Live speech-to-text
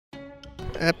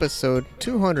episode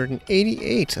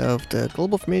 288 of the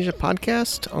Global from Asia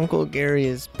podcast. Uncle Gary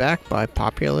is back by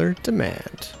popular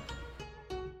demand.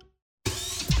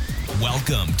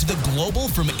 Welcome to the Global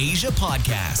from Asia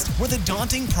podcast, where the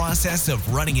daunting process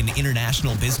of running an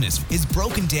international business is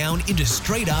broken down into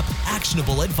straight-up,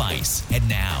 actionable advice. And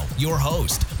now, your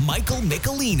host, Michael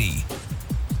Michelini.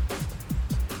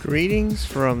 Greetings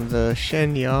from the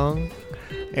Shenyang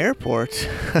airport.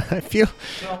 I feel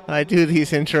I do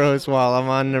these intros while I'm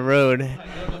on the road.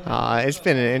 It's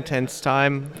been an intense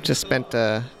time. Just spent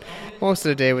most of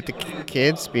the day with the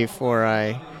kids before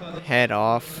I head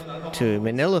off to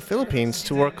Manila, Philippines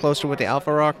to work closer with the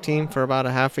Alpha Rock team for about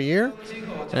a half a year.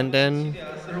 And then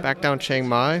back down Chiang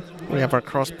Mai. We have our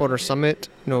cross-border summit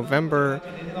November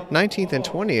 19th and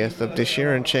 20th of this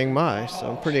year in Chiang Mai. So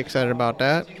I'm pretty excited about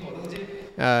that.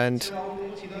 And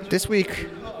this week,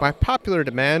 by popular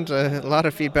demand, a lot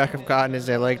of feedback I've gotten is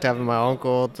they liked having my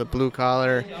uncle, the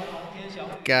blue-collar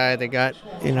guy that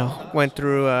went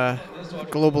through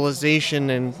globalization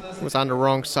and was on the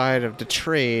wrong side of the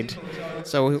trade.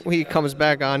 So he comes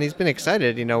back on. He's been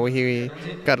excited. He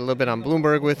got a little bit on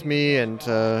Bloomberg with me and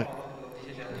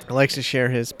likes to share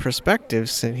his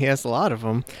perspectives, and he has a lot of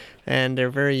them, and they're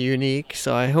very unique.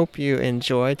 So I hope you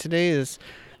enjoy. Today is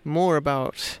more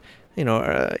about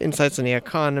insights on the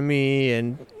economy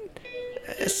and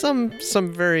some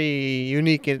very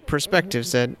unique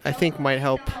perspectives that I think might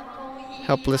help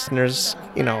listeners,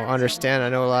 understand. I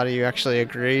know a lot of you actually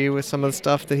agree with some of the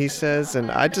stuff that he says, and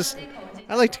I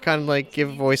like to kind of give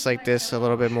a voice like this a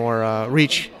little bit more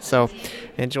reach. So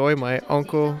enjoy my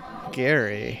Uncle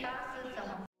Gary.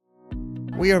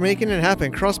 We are making it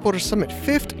happen. Cross-Border Summit,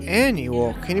 5th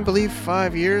annual. Can you believe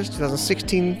 5 years?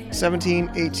 2016,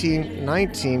 17, 18,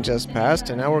 19 just passed,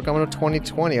 and now we're coming to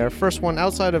 2020. Our first one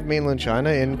outside of mainland China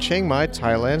in Chiang Mai,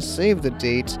 Thailand. Save the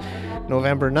date,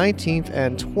 November 19th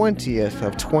and 20th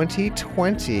of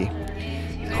 2020.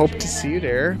 Hope to see you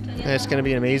there. And it's going to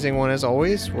be an amazing one as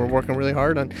always. We're working really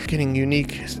hard on getting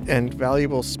unique and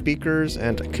valuable speakers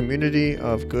and a community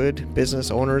of good business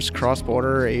owners,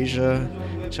 cross-border, Asia,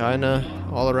 China,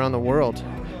 all around the world.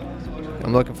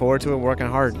 I'm looking forward to it, working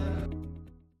hard.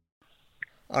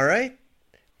 All right.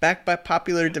 Back by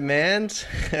popular demand,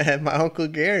 my Uncle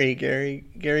Gary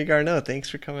Garneau. Thanks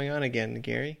for coming on again,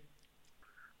 Gary.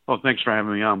 Well, thanks for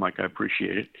having me on, Mike. I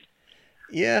appreciate it.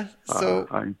 Yeah, so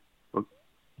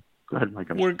go ahead, Mike.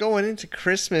 We're going into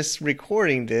Christmas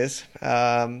recording this,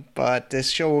 but this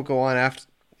show will go on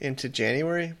into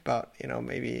January, about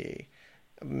maybe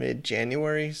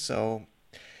mid-January. So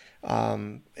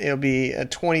it'll be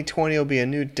 2020 will be a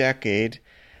new decade.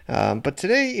 But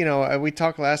today, we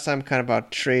talked last time kind of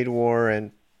about trade war,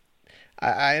 and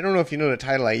I don't know if you know the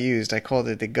title I used. I called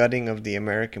it The Gutting of the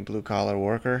American Blue-Collar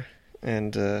Worker.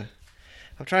 And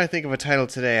I'm trying to think of a title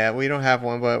today. We don't have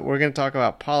one, but we're going to talk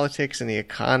about politics and the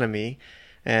economy.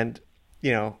 And,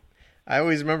 I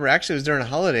always remember, actually it was during the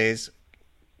holidays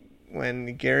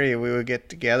when Gary, we would get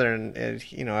together and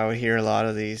I would hear a lot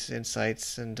of these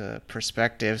insights and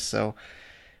perspectives. But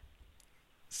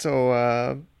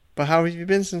how have you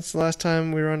been since the last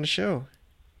time we were on the show?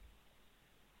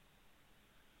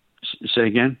 Say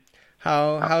again?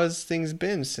 How has things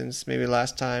been since maybe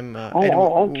last time? Okay. We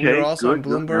were also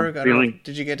good, on Bloomberg. I don't know,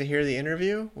 did you get to hear the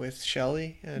interview with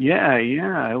Shelley? Yeah,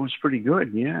 it was pretty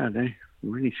good. Yeah, they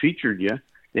really featured you.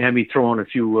 They had me throw in a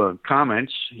few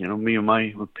comments, me and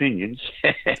my opinions.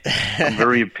 I'm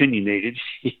very opinionated.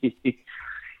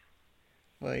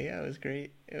 Well, yeah, it was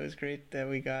great. It was great that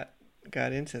we got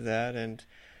into that, and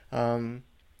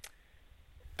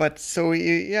but so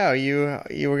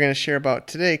you were going to share about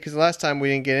today, because last time we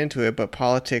didn't get into it, but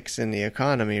politics and the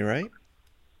economy, right?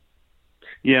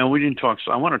 Yeah, we didn't talk.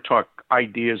 So I want to talk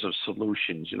ideas of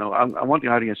solutions. I want the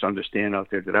audience to understand out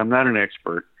there that I'm not an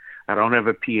expert. I don't have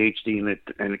a PhD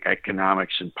in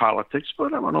economics and politics,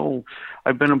 but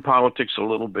I've been in politics a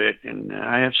little bit, and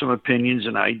I have some opinions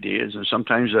and ideas, and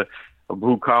sometimes a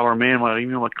blue-collar man might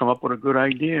even come up with a good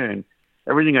idea, and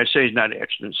everything I say is not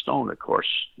etched in stone, of course,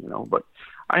 but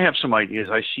I have some ideas.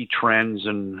 I see trends,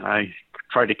 and I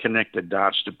try to connect the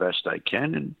dots the best I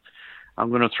can. And I'm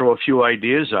going to throw a few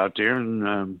ideas out there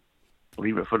and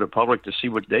leave it for the public to see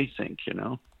what they think,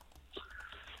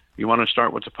 You want to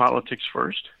start with the politics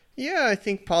first? Yeah, I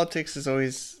think politics is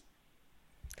always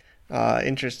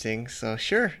interesting. So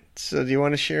sure. So do you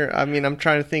want to share? I mean, I'm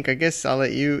trying to think. I guess I'll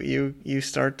let you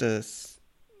start this.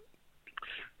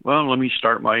 Well, let me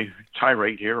start my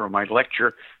tirade here, or my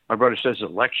lecture. My brother says a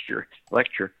lecture.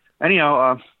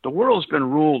 Anyhow, the world's been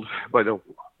ruled by the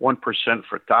 1%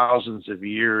 for thousands of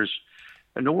years,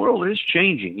 and the world is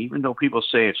changing. Even though people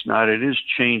say it's not, it is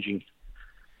changing.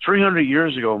 300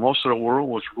 years ago, most of the world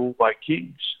was ruled by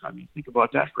kings. I mean, think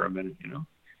about that for a minute, you know.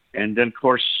 And then, of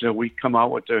course, we come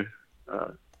out with the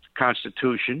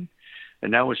Constitution,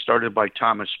 and that was started by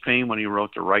Thomas Paine when he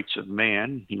wrote The Rights of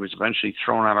Man. He was eventually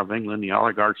thrown out of England. The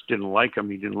oligarchs didn't like him.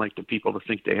 He didn't like the people to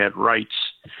think they had rights.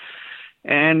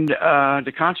 And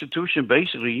the Constitution,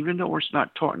 basically, even though it's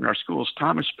not taught in our schools,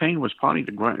 Thomas Paine was probably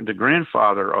the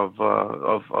grandfather of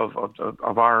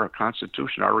our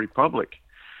Constitution, our republic.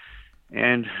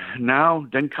 And now,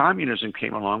 then communism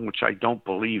came along, which I don't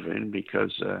believe in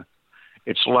because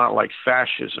it's a lot like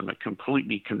fascism. It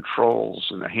completely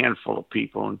controls a handful of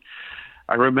people. And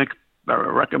I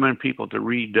recommend people to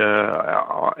read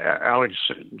Alexander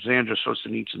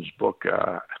Solzhenitsyn's book,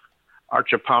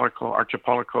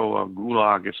 Archipelago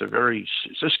Gulag. It's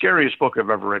the scariest book I've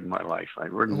ever read in my life. I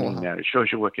really mean that. It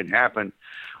shows you what can happen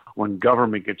when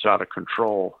government gets out of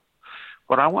control.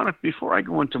 But before I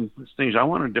go into things, I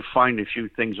want to define a few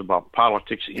things about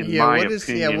politics in my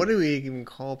opinion. What do we even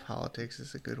call politics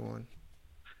is a good one.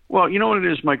 Well, you know what it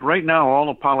is, Mike? Right now, all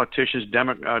the politicians,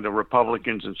 the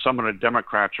Republicans and some of the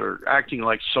Democrats are acting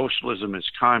like socialism is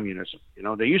communism. You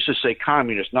know, they used to say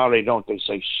communist. Now they don't. They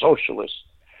say socialist.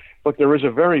 But there is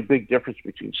a very big difference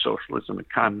between socialism and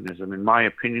communism, in my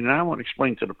opinion, and I want to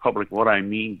explain to the public what I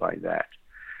mean by that.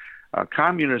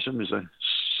 Communism is a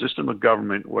system of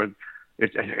government where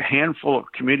it's a handful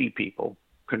of committee people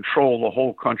control the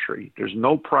whole country. There's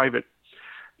no private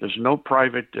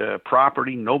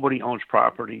property. Nobody owns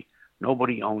property.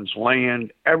 Nobody owns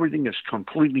land. Everything is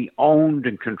completely owned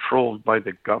and controlled by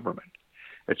the government.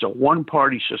 It's a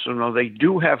one-party system. Now, they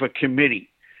do have a committee.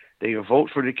 They vote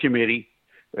for the committee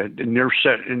in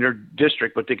their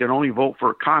district, but they can only vote for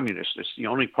a communist. It's the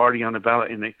only party on the ballot,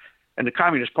 and the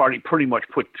Communist Party pretty much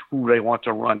put who they want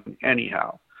to run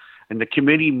anyhow. And the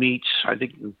committee meets. I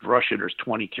think in Russia there's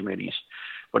 20 committees.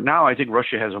 But now I think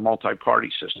Russia has a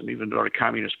multi-party system, even though the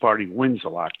Communist Party wins a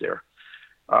lot there.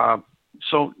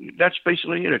 So that's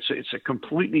basically it. It's a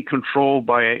completely controlled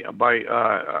by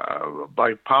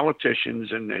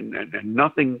politicians and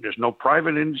nothing. There's no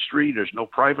private industry. There's no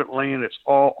private land. It's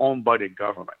all owned by the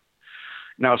government.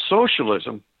 Now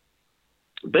socialism,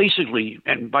 basically,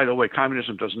 and by the way,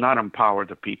 communism does not empower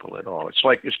the people at all.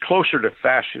 It's closer to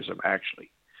fascism actually.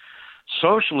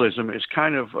 Socialism is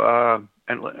kind of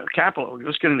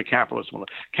let's get into capitalism.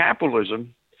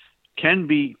 Capitalism can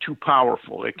be too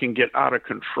powerful. It can get out of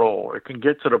control. It can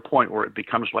get to the point where it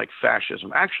becomes like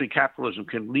fascism. Actually, capitalism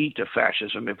can lead to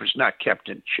fascism if it's not kept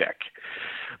in check.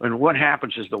 And what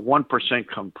happens is the 1%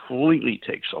 completely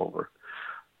takes over.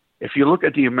 If you look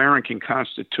at the American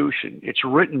Constitution, it's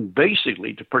written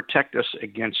basically to protect us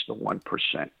against the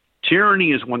 1%.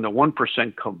 Tyranny is when the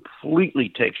 1% completely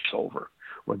takes over,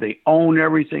 where they own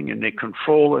everything and they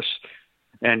control us.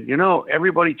 And, you know,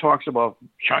 everybody talks about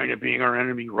China being our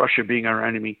enemy, Russia being our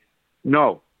enemy.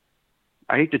 No.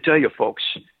 I hate to tell you, folks,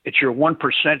 it's your 1%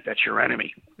 that's your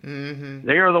enemy. Mm-hmm.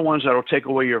 They are the ones that will take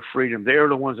away your freedom. They are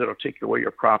the ones that will take away your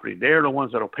property. They are the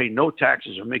ones that will pay no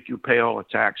taxes or make you pay all the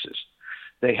taxes.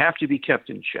 They have to be kept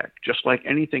in check. Just like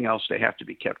anything else, they have to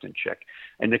be kept in check.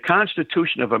 And the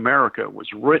Constitution of America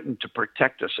was written to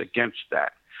protect us against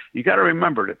that. You got to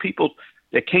remember that people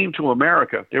that came to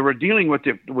America, they were dealing with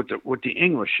the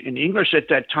English. And the English at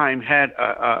that time had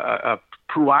a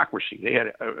plutocracy. They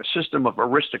had a system of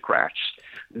aristocrats,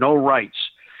 no rights.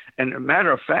 And a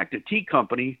matter of fact, the tea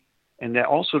company and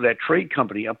also that trade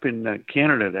company up in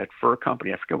Canada, that fur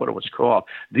company, I forget what it was called,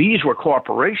 these were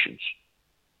corporations.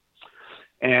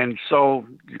 And so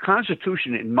the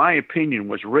Constitution, in my opinion,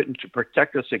 was written to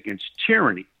protect us against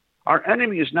tyranny. Our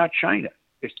enemy is not China.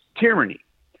 It's tyranny.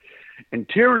 And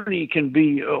tyranny can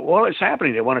be, it's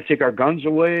happening. They want to take our guns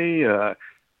away.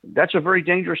 That's a very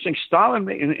dangerous thing. Stalin,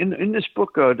 in this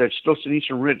book that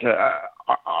Solzhenitsyn wrote,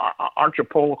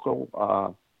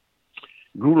 Archipelago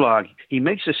Gulag, he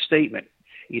makes a statement.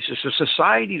 He says, a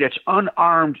society that's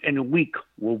unarmed and weak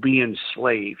will be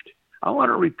enslaved. I want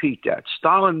to repeat that.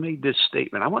 Stalin made this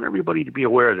statement. I want everybody to be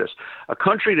aware of this. A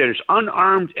country that is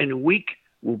unarmed and weak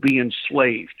will be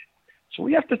enslaved. So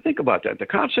we have to think about that. The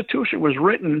Constitution was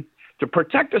written to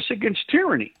protect us against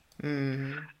tyranny.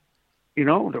 Mm-hmm. You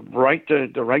know, the right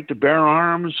to bear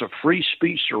arms, a free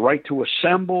speech, the right to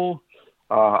assemble,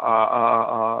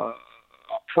 a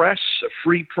press, a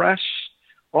free press,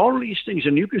 all of these things.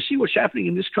 And you can see what's happening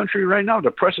in this country right now.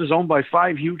 The press is owned by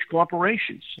 5 huge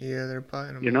corporations. Yeah, they're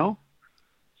buying them.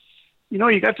 You know,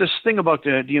 you got this thing about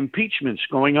the impeachments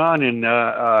going on in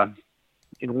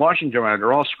Washington.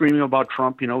 They're all screaming about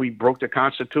Trump. You know, he broke the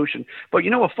Constitution. But, you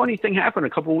know, a funny thing happened a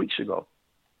couple of weeks ago.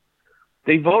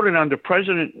 They voted on the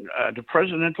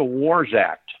Presidential Wars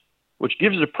Act, which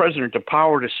gives the president the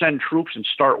power to send troops and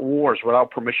start wars without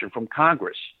permission from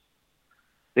Congress.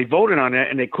 They voted on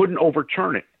that, and they couldn't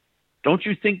overturn it. Don't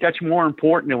you think that's more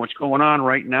important than what's going on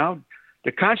right now?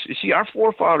 See, our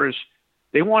forefathers,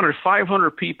 they wanted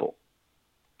 500 people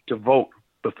to vote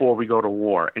before we go to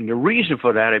war. And the reason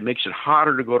for that, it makes it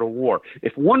harder to go to war.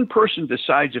 If one person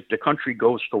decides if the country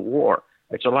goes to war,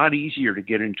 it's a lot easier to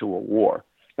get into a war.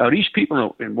 Now, these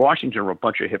people in Washington are a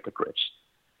bunch of hypocrites.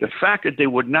 The fact that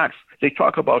they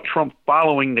talk about Trump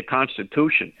following the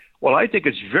Constitution. Well, I think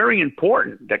it's very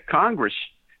important that Congress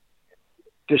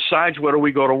decides whether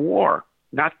we go to war,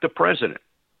 not the president.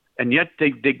 And yet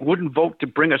they wouldn't vote to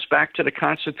bring us back to the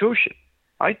Constitution.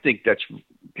 I think that's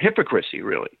hypocrisy,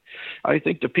 really. I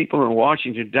think the people in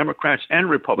Washington, Democrats and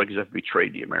Republicans, have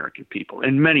betrayed the American people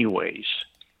in many ways.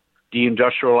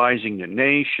 Deindustrializing the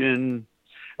nation,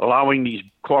 allowing these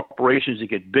corporations to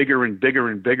get bigger and bigger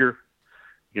and bigger.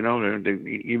 You know,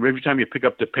 every time you pick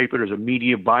up the paper, there's a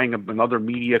media buying another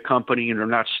media company, and they're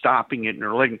not stopping it, and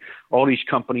they're letting all these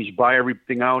companies buy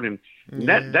everything out, and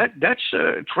that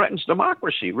threatens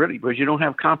democracy, really, because you don't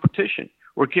have competition.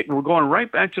 We're going right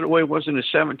back to the way it was in the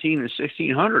 17 and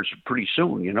 1600s pretty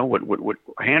soon. You know, with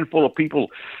a handful of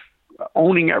people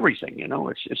owning everything. You know,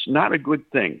 it's not a good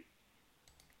thing.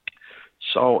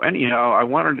 So anyhow, I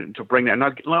wanted to bring that.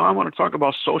 Now, I want to talk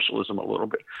about socialism a little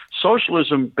bit.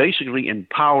 Socialism basically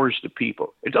empowers the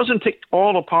people. It doesn't take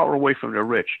all the power away from the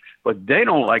rich, but they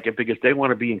don't like it because they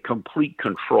want to be in complete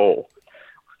control.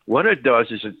 What it does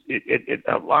is it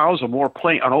allows a more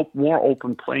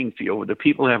open playing field where the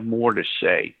people have more to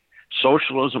say.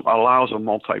 Socialism allows a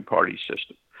multi-party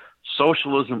system.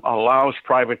 Socialism allows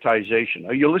privatization.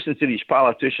 Now, you listen to these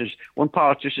politicians. One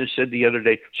politician said the other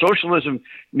day, socialism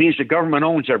means the government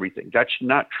owns everything. That's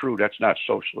not true. That's not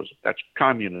socialism. That's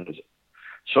communism.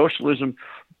 Socialism,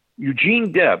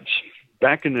 Eugene Debs,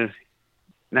 back in the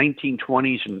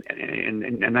 1920s and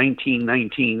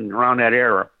 1919, around that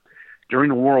era, during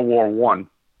the World War I,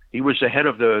 he was the head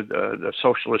of the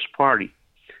Socialist Party.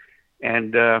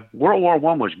 And World War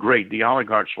I was great. The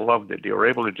oligarchs loved it. They were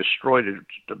able to destroy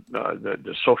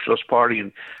the Socialist Party,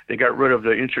 and they got rid of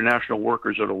the international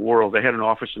workers of the world. They had an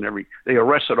office in they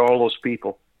arrested all those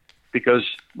people because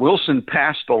Wilson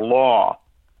passed a law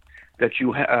that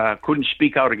you couldn't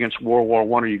speak out against World War I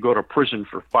or you go to prison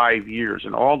for 5 years.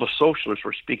 And all the socialists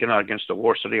were speaking out against the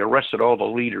war, so they arrested all the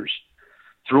leaders,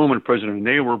 threw them in prison, and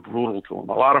they were brutal to them.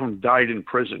 A lot of them died in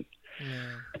prison.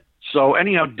 Yeah. So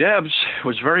anyhow, Debs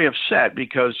was very upset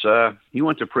because he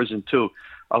went to prison too.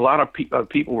 A lot of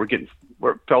people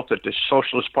felt that the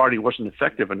Socialist Party wasn't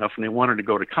effective enough, and they wanted to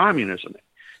go to communism.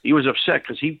 He was upset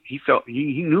because he felt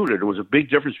he knew that there was a big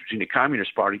difference between the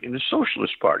Communist Party and the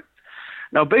Socialist Party.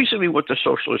 Now, basically, what the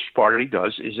Socialist Party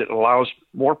does is it allows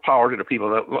more power to the people.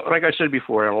 Like I said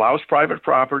before, it allows private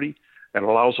property. It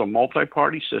allows a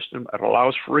multi-party system. It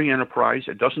allows free enterprise.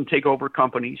 It doesn't take over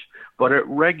companies, but it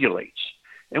regulates.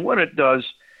 And what it does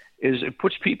is it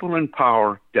puts people in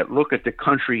power that look at the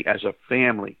country as a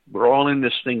family. We're all in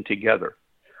this thing together.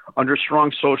 Under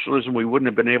strong socialism, we wouldn't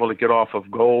have been able to get off of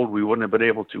gold. We wouldn't have been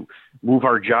able to move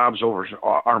our jobs over,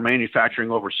 our manufacturing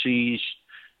overseas.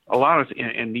 A lot of,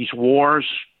 in these wars,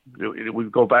 we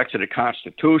go back to the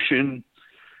Constitution.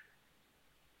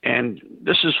 And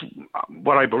this is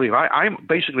what I believe. I'm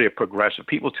basically a progressive.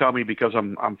 People tell me because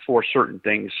I'm for certain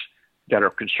things that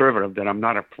are conservative that I'm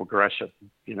not a progressive,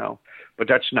 you know, but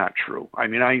that's not true. I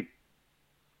mean,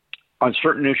 on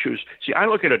certain issues, see, I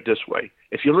look at it this way.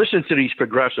 If you listen to these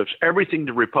progressives, everything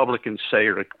the Republicans say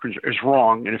is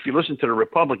wrong. And if you listen to the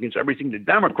Republicans, everything the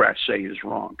Democrats say is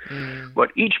wrong.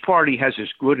 But each party has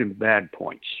its good and bad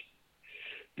points.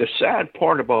 The sad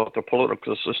part about the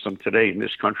political system today in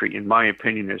this country, in my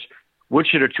opinion, is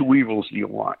which of the two evils do you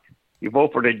want? You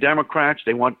vote for the Democrats,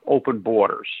 they want open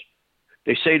borders.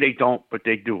 They say they don't, but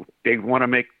they do. They want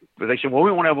to they say, well,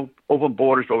 we want to have open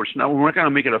borders, but we're not going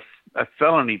to make it a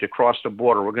felony to cross the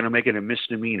border. We're going to make it a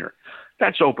misdemeanor.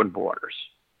 That's open borders.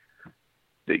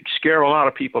 They scare a lot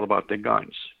of people about the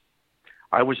guns.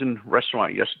 I was in a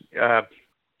restaurant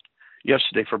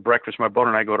yesterday for breakfast. My brother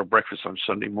and I go to breakfast on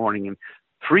Sunday morning, and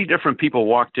 3 different people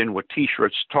walked in with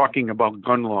T-shirts talking about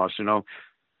gun laws, you know,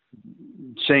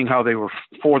 saying how they were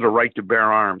for the right to bear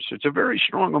arms. It's a very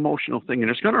strong emotional thing, and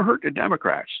it's going to hurt the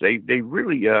Democrats. They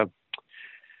really,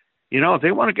 you know, if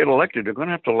they want to get elected, they're going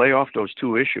to have to lay off those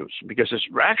 2 issues because it's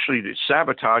actually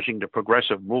sabotaging the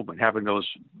progressive movement, having those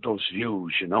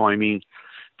views, you know. I mean,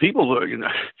 people, you know,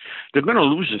 they're going to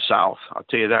lose the South. I'll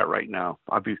tell you that right now.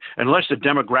 Unless the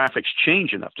demographics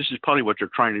change enough. This is probably what they're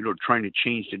trying to do, trying to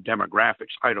change the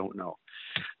demographics. I don't know.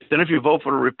 Then if you vote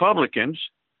for the Republicans,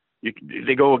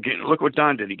 They go again. Look what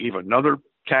Don did. He gave another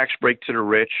tax break to the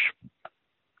rich.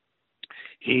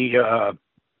 He's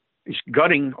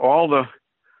gutting all the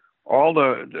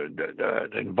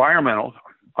environmental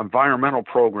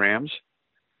programs.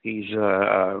 He's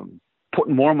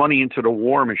putting more money into the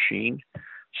war machine.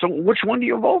 So which one do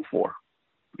you vote for?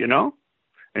 You know?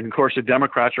 And of course, the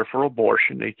Democrats are for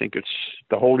abortion. They think it's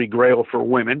the holy grail for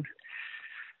women.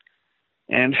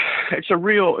 And it's a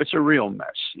real mess,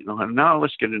 you know. And now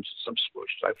let's get into some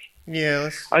solutions.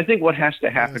 I think what has to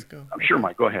happen. I'm sure,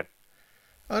 Mike. Go ahead.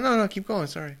 Oh no, keep going.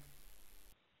 Sorry.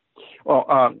 Well,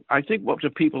 I think what the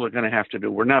people are going to have to do.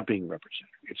 We're not being represented.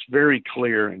 It's very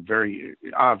clear and very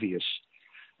obvious.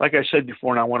 Like I said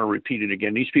before, and I want to repeat it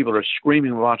again. These people are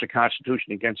screaming about the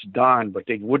Constitution against Don, but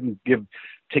they wouldn't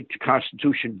take the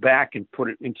Constitution back and put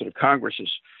it into the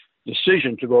Congress's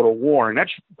decision to go to war. And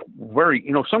that's very,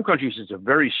 you know, some countries it's a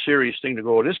very serious thing to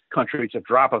go. This country, it's a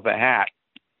drop of a hat,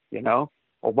 you know.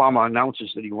 Obama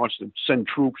announces that he wants to send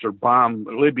troops or bomb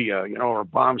Libya, you know, or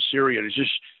bomb Syria.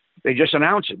 They just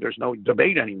announce it. There's no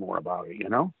debate anymore about it, you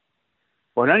know.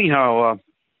 But anyhow,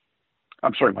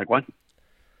 I'm sorry, Mike, what?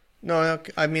 No,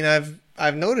 I mean,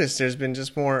 I've noticed there's been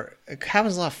just more. It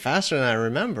happens a lot faster than I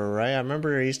remember, right? I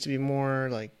remember there used to be more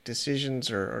like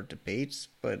decisions or debates,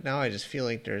 but now I just feel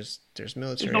like there's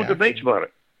military. There's no debates about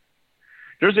it.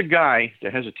 There's a guy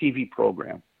that has a TV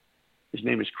program. His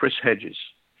name is Chris Hedges,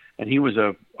 and he was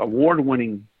a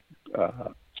award-winning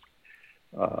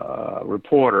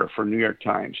reporter for New York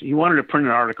Times. He wanted to print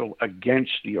an article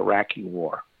against the Iraqi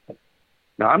war.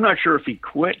 Now, I'm not sure if he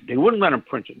quit. They wouldn't let him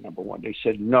print it, number one. They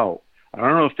said no. I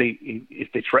don't know if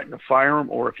they threatened to fire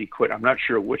him or if he quit. I'm not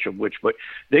sure which of which, but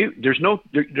there's no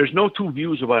two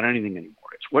views about anything anymore.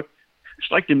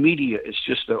 It's like the media is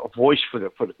just a voice for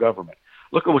the government.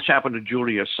 Look at what's happened to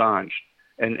Julian Assange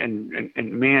and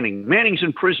Manning. Manning's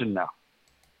in prison now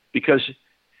because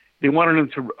they wanted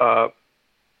him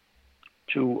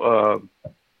to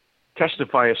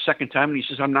testify a second time, and he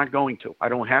says, "I'm not going to. I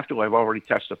don't have to. I've already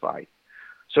testified."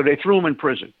 So they threw him in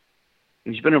prison.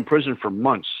 He's been in prison for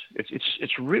months.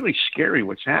 It's really scary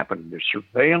what's happening. There's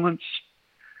surveillance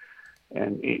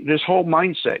and this whole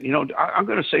mindset. You know, I'm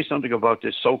going to say something about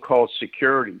this so-called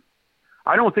security.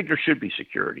 I don't think there should be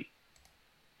security.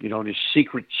 You know, this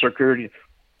secret security.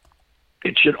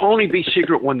 It should only be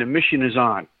secret when the mission is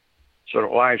on. So the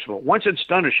lives will. Once it's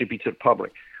done, it should be to the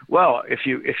public. Well, if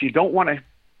you don't want to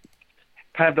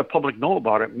have the public know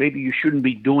about it, maybe you shouldn't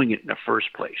be doing it in the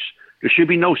first place. There should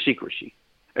be no secrecy,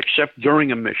 except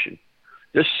during a mission.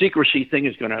 This secrecy thing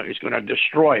is gonna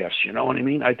destroy us. You know what I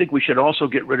mean? I think we should also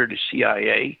get rid of the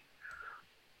CIA.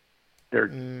 They're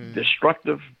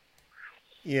destructive.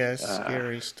 Yeah, it's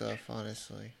scary stuff,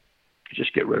 honestly.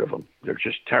 Just get rid of them. They're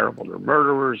just terrible. They're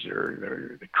murderers.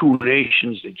 They're the coup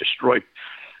nations. They destroy.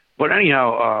 But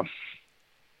anyhow,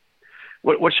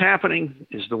 what's happening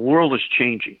is the world is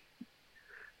changing.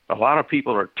 A lot of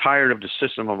people are tired of the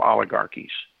system of oligarchies.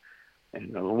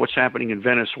 And what's happening in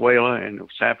Venezuela and what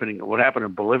happened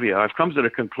in Bolivia, I've come to the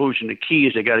conclusion the key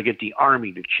is they got to get the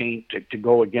army to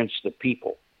go against the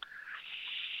people,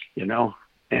 you know.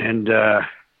 And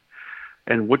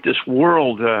with this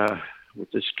world,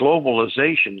 with this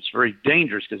globalization, it's very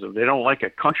dangerous because if they don't like a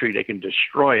country, they can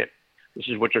destroy it. This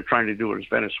is what they're trying to do with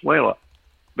Venezuela.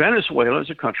 Venezuela is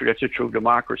a country that's a true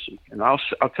democracy, and I'll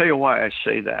tell you why I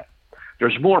say that.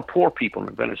 There's more poor people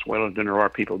in Venezuela than there are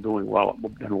people doing well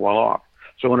off.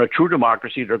 So in a true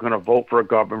democracy, they're going to vote for a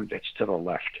government that's to the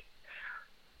left.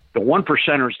 The one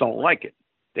percenters don't like it.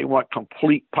 They want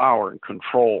complete power and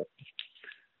control.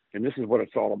 And this is what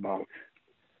it's all about.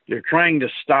 They're trying to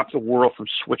stop the world from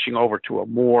switching over to a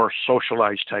more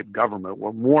socialized type government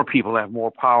where more people have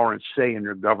more power and say in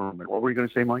their government. What were you going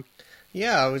to say, Mike?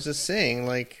 Yeah, I was just saying,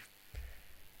 like,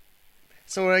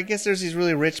 so I guess there's these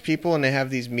really rich people and they have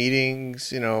these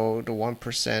meetings, you know, the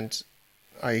 1%.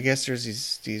 I guess there's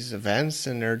these events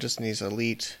and they're just in these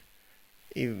elite.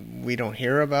 We don't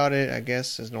hear about it, I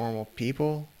guess, as normal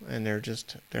people, and they're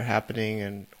happening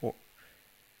and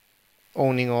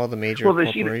owning all the major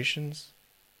corporations.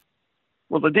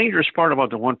 Well, the dangerous part about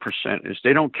the 1% is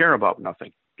they don't care about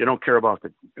nothing. They don't care about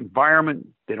the environment.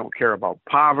 They don't care about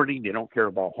poverty. They don't care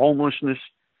about homelessness.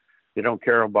 They don't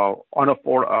care about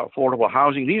affordable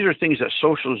housing. These are things that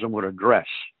socialism would address,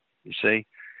 you see.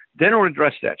 They don't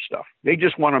address that stuff. They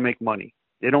just want to make money.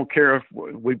 They don't care if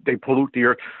they pollute the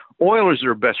earth. Oil is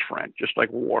their best friend, just like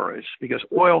war is, because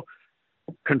oil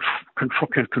can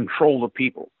control the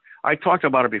people. I talked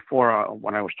about it before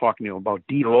when I was talking to you about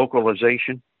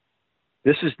delocalization.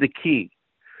 This is the key.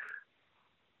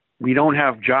 We don't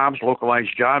have jobs,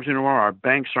 localized jobs anymore. Our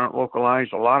banks aren't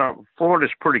localized. Florida's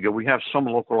pretty good. We have some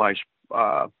localized,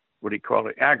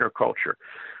 agriculture.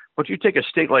 But you take a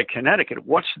state like Connecticut,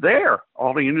 what's there?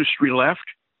 All the industry left,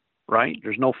 right?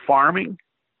 There's no farming.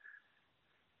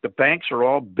 The banks are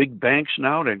all big banks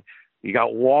now. And you got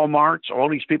Walmarts, all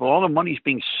these people, all the money's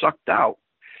being sucked out.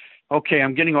 Okay,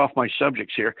 I'm getting off my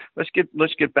subjects here. Let's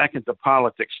get back into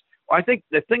politics. I think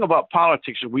the thing about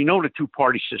politics is we know the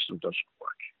two-party system doesn't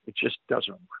work. It just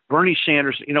doesn't work. Bernie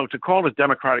Sanders, to call the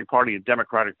Democratic Party a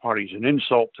Democratic Party is an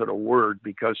insult to the word,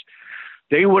 because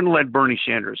they wouldn't let Bernie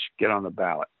Sanders get on the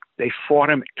ballot. They fought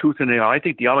him tooth and nail. I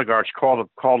think the oligarchs called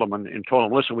him and told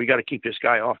him, listen, we got to keep this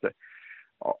guy off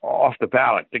the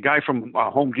ballot. The guy from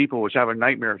Home Depot was having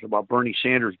nightmares about Bernie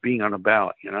Sanders being on the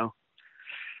ballot,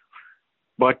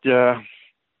 But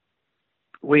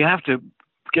we have to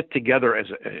get together as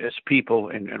people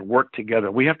and work together.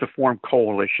 We have to form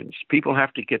coalitions. People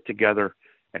have to get together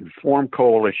and form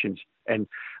coalitions. And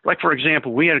like, for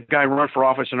example, we had a guy run for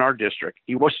office in our district.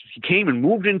 He came and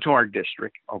moved into our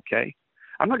district. Okay.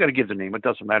 I'm not going to give the name. It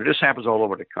doesn't matter. This happens all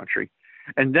over the country.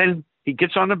 And then he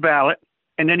gets on the ballot,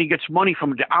 and then he gets money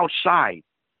from the outside.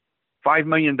 $5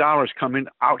 million come in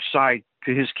outside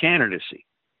to his candidacy.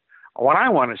 What I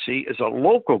want to see is a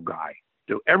local guy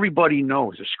that everybody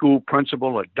knows, a school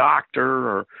principal, a doctor,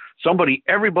 or somebody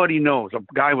everybody knows, a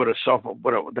guy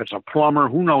that's a plumber,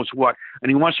 who knows what,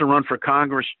 and he wants to run for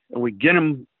Congress, and we get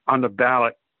him on the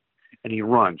ballot, and he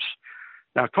runs.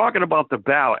 Now, talking about the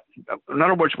ballot, in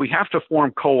other words, we have to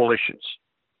form coalitions,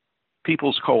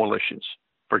 people's coalitions,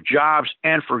 for jobs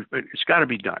and it's got to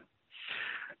be done.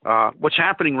 What's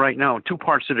happening right now in two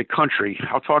parts of the country,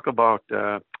 I'll talk about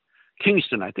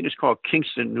Kingston. I think it's called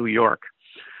Kingston, New York.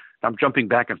 I'm jumping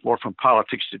back and forth from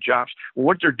politics to jobs. Well,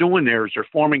 what they're doing there is they're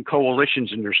forming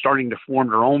coalitions, and they're starting to form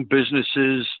their own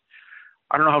businesses.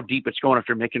 I don't know how deep it's going if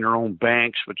they're making their own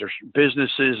banks, but there's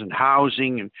businesses and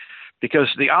housing, and because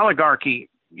the oligarchy,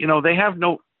 they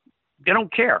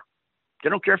don't care. They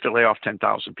don't care if they lay off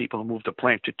 10,000 people and move the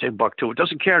plant to Timbuktu. It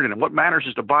doesn't care to them. What matters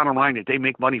is the bottom line, that they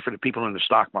make money for the people in the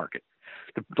stock market.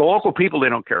 The local people, they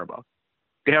don't care about.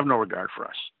 They have no regard for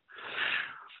us.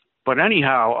 But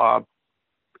anyhow,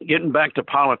 getting back to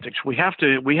politics, we have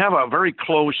a very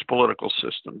closed political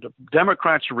system. The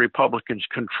Democrats and Republicans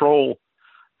control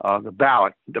the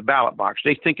ballot box.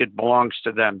 They think it belongs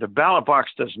to them. The ballot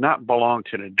box does not belong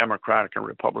to the Democratic and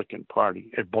Republican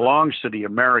Party. It belongs to the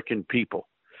American people.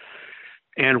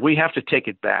 And we have to take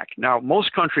it back. Now,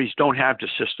 most countries don't have the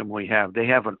system we have. They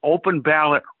have an open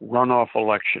ballot runoff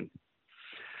election.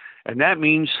 And that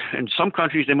means in some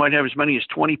countries, they might have as many as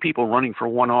 20 people running for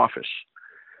one office.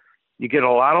 You get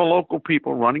a lot of local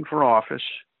people running for office,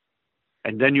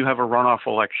 and then you have a runoff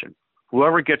election.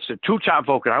 Whoever gets the two top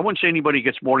vote getters, I wouldn't say anybody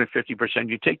gets more than 50%.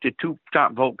 You take the two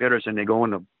top vote getters and they go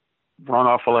in the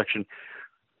runoff election,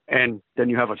 and then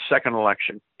you have a second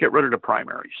election. Get rid of the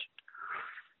primaries.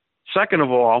 Second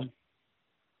of all,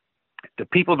 the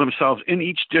people themselves in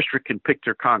each district can pick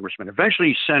their congressman.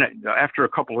 Eventually, Senate, after a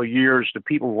couple of years, the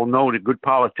people will know that good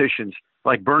politicians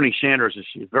like Bernie Sanders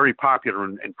is very popular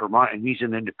in Vermont, and he's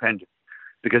an independent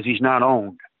because he's not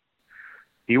owned.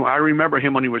 I remember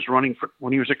him when he was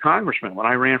a congressman, when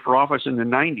I ran for office in the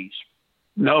 90s.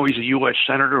 Now he's a U.S.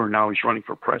 senator, and now he's running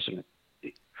for president.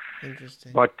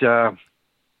 Interesting. But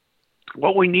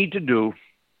what we need to do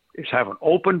is have an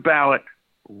open ballot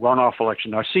runoff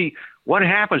election. Now, see, what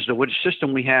happens to what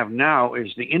system we have now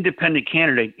is the independent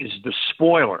candidate is the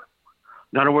spoiler.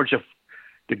 In other words, if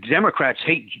the Democrats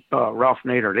hate Ralph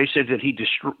Nader, they said that he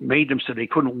made them so they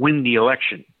couldn't win the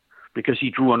election because he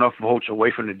drew enough votes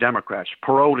away from the Democrats.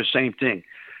 Perot, the same thing.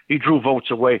 He drew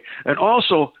votes away. And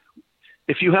also,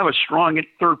 if you have a strong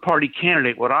third-party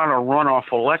candidate without a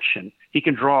runoff election, he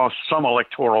can draw some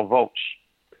electoral votes.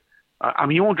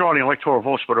 He won't draw the electoral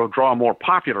votes, but he'll draw more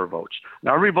popular votes.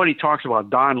 Now, everybody talks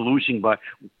about Don losing by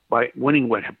winning,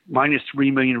 minus 3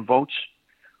 million votes.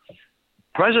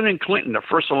 President Clinton, the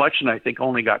first election, I think,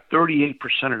 only got 38%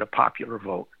 of the popular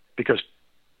vote because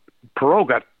Perot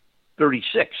got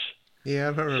 36. Yeah, I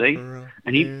remember Perot.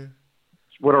 And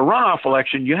with a runoff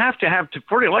election, you have to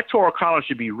for the Electoral College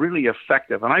to be really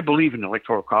effective, and I believe in the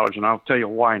Electoral College, and I'll tell you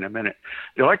why in a minute.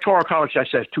 The Electoral College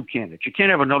has two candidates. You can't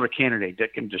have another candidate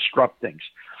that can disrupt things.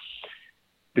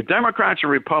 The Democrats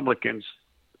and Republicans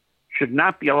should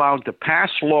not be allowed to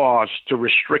pass laws to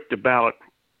restrict the ballot.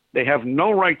 They have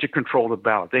no right to control the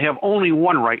ballot. They have only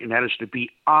one right, and that is to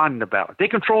be on the ballot. They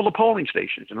control the polling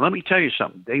stations, and let me tell you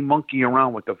something. They monkey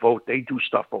around with the vote. They do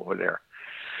stuff over there.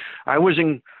 I was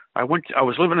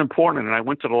living in Portland, and I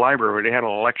went to the library where they had an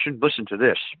election. Listen to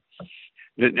this,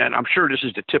 and I'm sure this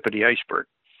is the tip of the iceberg.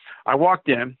 I walked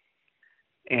in,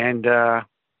 and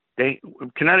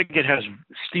Connecticut has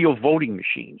steel voting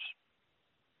machines,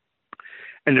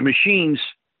 and the machines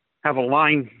have a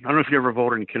line. I don't know if you ever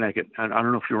voted in Connecticut. I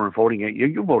don't know if you were voting.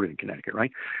 You voted in Connecticut,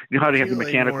 right? You know how they have the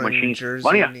mechanical machines? New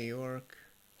Jersey, New York,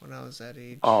 when I was that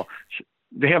age. Oh,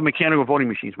 they have mechanical voting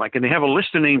machines, Mike, and they have a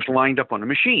list of names lined up on the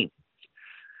machine.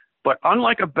 But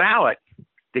unlike a ballot,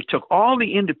 they took all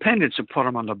the independents and put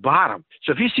them on the bottom.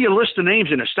 So if you see a list of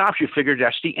names and it stops, you figure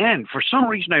that's the end. For some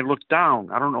reason, I looked down.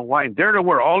 I don't know why. And there they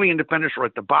were. All the independents were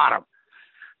at the bottom.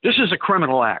 This is a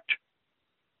criminal act.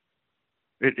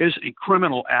 It is a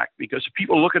criminal act because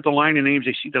people look at the line of names,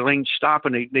 they see the lane stop,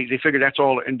 and they figure that's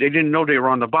all, and they didn't know they were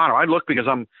on the bottom. I look because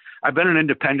I've been an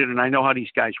independent, and I know how these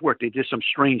guys work. They did some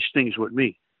strange things with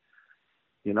me.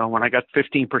 You know, when I got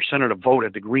 15% of the vote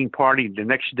at the Green Party, the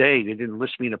next day they didn't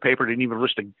list me in the paper. They didn't even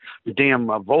list the damn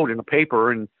vote in the paper,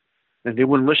 and they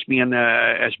wouldn't list me in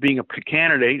as being a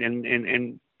candidate.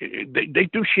 And they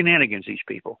do shenanigans, these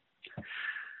people.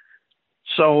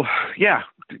 So yeah,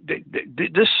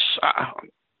 this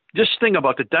thing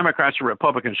about the Democrats and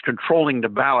Republicans controlling the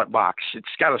ballot box, it's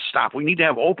got to stop. We need to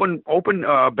have open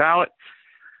ballot.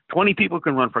 20 people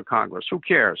can run for Congress. Who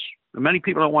cares? Many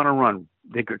people don't want to run.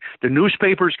 The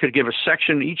newspapers could give a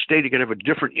section each day. They could have a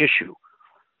different issue.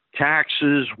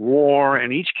 Taxes, war,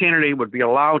 and each candidate would be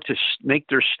allowed to make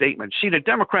their statement. See, the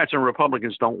Democrats and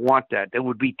Republicans don't want that. That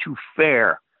would be too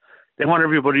fair. They want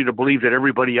everybody to believe that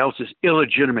everybody else is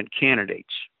illegitimate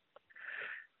candidates.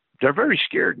 They're very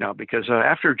scared now because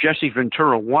after Jesse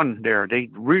Ventura won there, they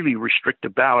really restrict the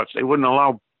ballots. They wouldn't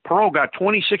allow. Perot got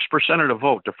 26% of the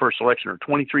vote the first election, or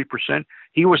 23%.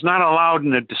 He was not allowed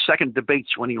in the second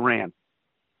debates when he ran.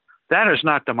 That is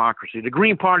not democracy. The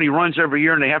Green Party runs every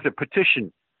year, and they have to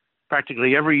petition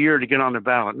practically every year to get on the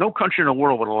ballot. No country in the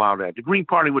world would allow that. The Green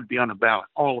Party would be on the ballot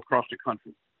all across the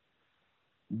country.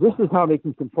 This is how they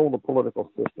can control the political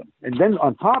system. And then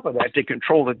on top of that, they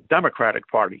control the Democratic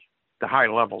Party, the high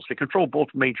levels. They control both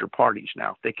major parties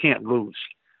now. They can't lose.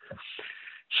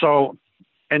 So,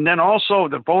 and then also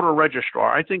the voter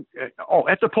registrar. I think,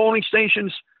 at the polling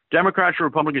stations, Democrats and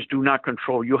Republicans do not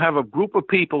control. You have a group of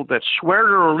people that swear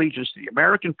their allegiance to the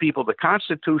American people, the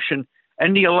Constitution,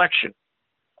 and the election,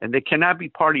 and they cannot be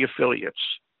party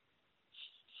affiliates.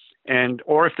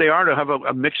 Or if they are, to have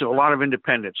a mix of a lot of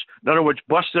independents. In other words,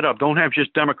 bust it up. Don't have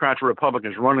just Democrats or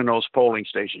Republicans running those polling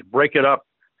stations. Break it up.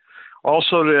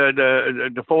 Also,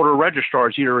 the voter registrar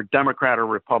is either a Democrat or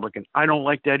Republican. I don't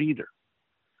like that either.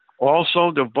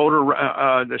 Also,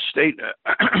 the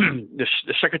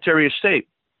Secretary of State.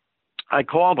 I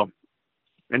called him,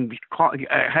 and I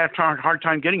had a hard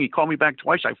time getting. He called me back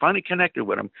twice. I finally connected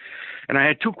with him, and I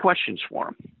had two questions for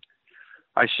him.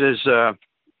 I says,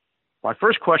 my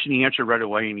first question he answered right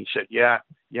away, and he said, yeah,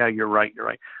 you're right.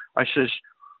 I says,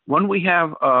 when we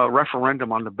have a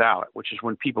referendum on the ballot, which is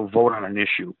when people vote on an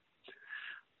issue,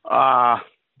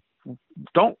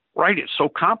 don't write it so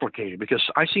complicated, because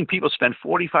I've seen people spend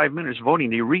 45 minutes voting.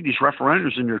 They read these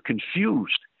referendums and they're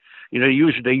confused. You know,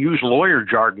 they use lawyer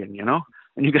jargon, you know,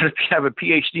 and you got to have a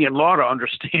PhD in law to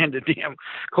understand the damn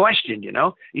question, you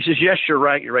know. He says, yes, you're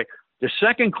right. The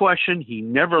second question, he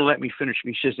never let me finish.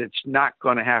 He says, it's not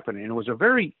going to happen. And it was a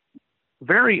very,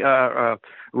 very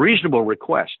reasonable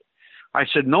request. I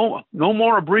said, no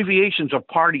more abbreviations of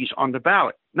parties on the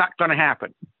ballot. Not going to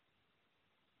happen.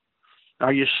 Now,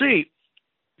 you see,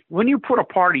 when you put a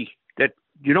party that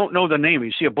you don't know the name,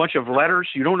 you see a bunch of letters,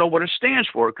 you don't know what it stands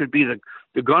for. It could be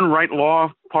the Gun Right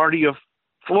Law Party of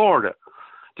Florida,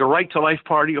 the Right to Life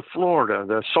Party of Florida,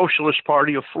 the Socialist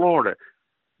Party of Florida.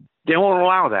 They won't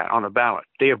allow that on the ballot.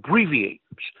 They abbreviate.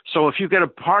 So if you get a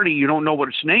party, you don't know what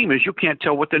its name is, you can't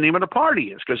tell what the name of the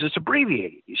party is because it's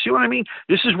abbreviated. You see what I mean?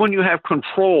 This is when you have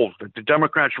control that the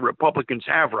Democrats and Republicans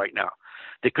have right now.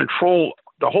 They control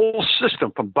the whole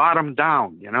system from bottom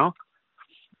down, you know?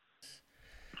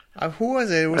 Who was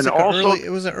it? It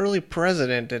was an early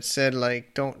president that said,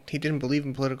 like, he didn't believe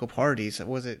in political parties.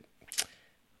 Was it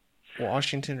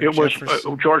Washington or Jefferson? It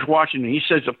was George Washington. He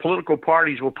says the political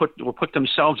parties will put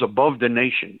themselves above the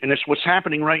nation. And it's what's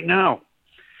happening right now.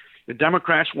 The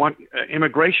Democrats want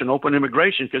open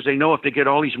immigration, because they know if they get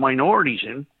all these minorities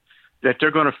in, that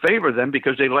they're going to favor them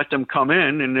because they let them come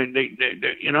in, and they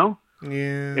you know?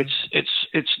 Yeah.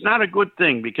 It's not a good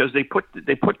thing, because they put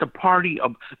the party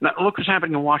of. Now, look what's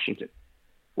happening in Washington.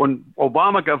 When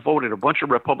Obama got voted, a bunch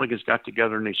of Republicans got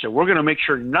together and they said, we're going to make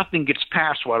sure nothing gets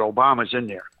passed while Obama's in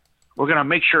there. We're going to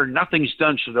make sure nothing's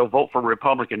done, so they'll vote for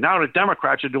Republican. Now the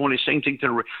Democrats are doing the same thing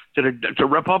to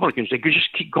Republicans. They could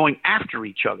just keep going after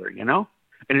each other, you know?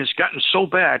 And it's gotten so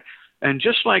bad. And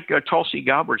just like Tulsi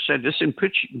Gabbard said, this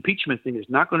impeachment thing is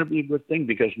not going to be a good thing,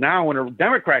 because now when a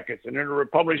Democrat gets in, the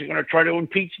Republicans are going to try to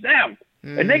impeach them.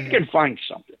 And they can find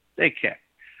something. They can.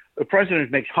 The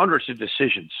president makes hundreds of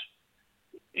decisions,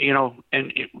 you know,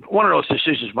 and one of those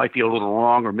decisions might be a little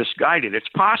wrong or misguided. It's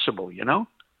possible, you know.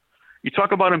 You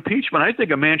talk about impeachment. I think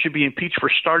a man should be impeached for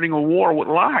starting a war with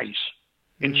lies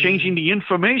and changing the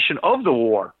information of the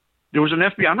war. There was an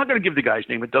FBI. I'm not going to give the guy's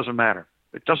name. It doesn't matter.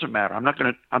 It doesn't matter.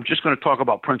 I'm just going to talk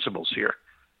about principles here.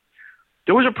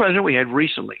 There was a president we had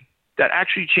recently that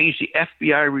actually changed the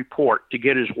FBI report to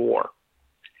get his war.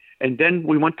 And then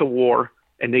we went to war,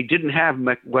 and they didn't have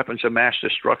weapons of mass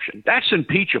destruction. That's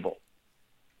impeachable.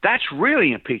 That's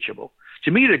really impeachable.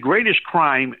 To me, the greatest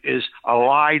crime is a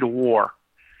lie to war.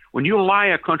 When you lie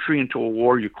a country into a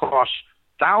war, you cost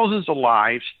thousands of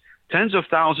lives, tens of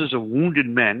thousands of wounded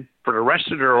men for the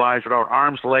rest of their lives without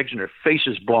arms, legs, and their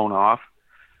faces blown off.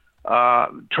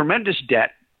 Tremendous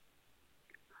debt.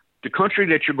 The country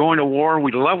that you're going to war,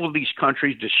 we leveled these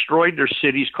countries, destroyed their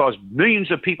cities, caused millions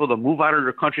of people to move out of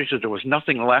their countries because there was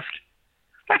nothing left.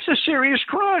 That's a serious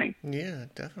crime. Yeah,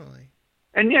 definitely.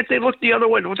 And yet they look the other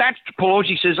way. Well, that's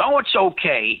Pelosi says, oh, it's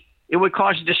okay. It would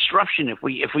cause disruption if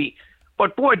we.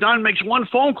 But boy, Don makes one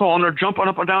phone call and they're jumping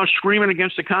up and down screaming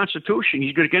against the Constitution.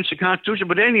 He's against the Constitution,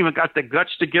 but they ain't even got the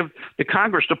guts to give the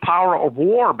Congress the power of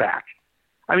war back.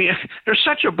 I mean, there's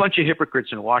such a bunch of hypocrites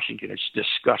in Washington. It's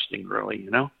disgusting, really,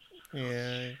 you know? Yeah,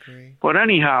 I agree. But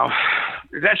anyhow,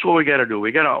 that's what we got to do.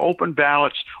 We got to open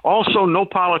ballots. Also, no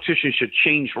politician should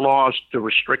change laws to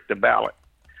restrict the ballot.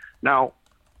 Now,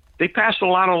 they passed a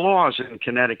lot of laws in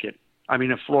Connecticut. I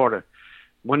mean, in Florida.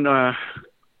 When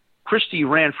Christie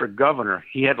ran for governor,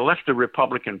 he had left the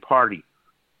Republican Party,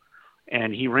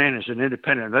 and he ran as an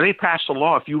independent. Now, they passed a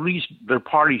law. If you leave their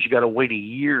parties, you got to wait a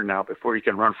year now before you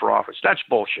can run for office. That's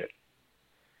bullshit.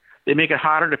 They make it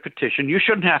harder to petition. You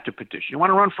shouldn't have to petition. You want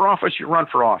to run for office, you run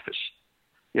for office.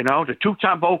 You know, the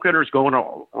two-time vote-getter is going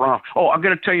to run. Oh, I'm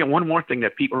going to tell you one more thing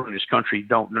that people in this country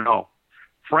don't know.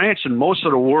 France and most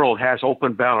of the world has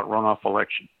open ballot runoff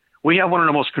election. We have one of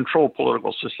the most controlled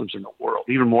political systems in the world,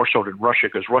 even more so than Russia,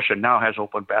 because Russia now has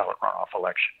open ballot runoff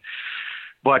election.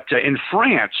 But in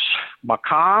France,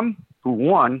 Macron, who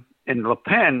won, and Le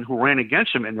Pen, who ran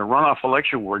against him in the runoff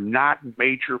election, were not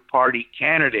major party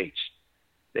candidates.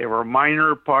 They were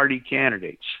minor party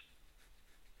candidates.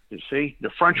 You see, the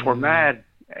French were mad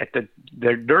at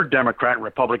their Democrat and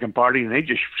Republican Party, and they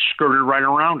just skirted right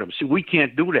around them. See, we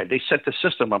can't do that. They set the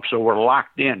system up so we're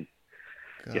locked in.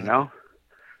 God. You know.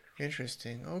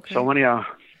 Interesting. Okay. So anyhow.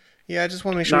 Yeah, I just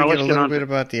want to make sure we get a little bit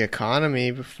about the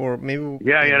economy before maybe.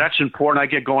 Yeah, that's important. I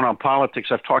get going on politics.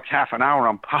 I've talked half an hour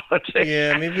on politics.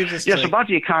 Yeah, maybe just. Yes, about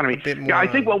the economy. Yeah, I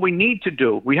think what we need to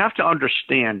do, we have to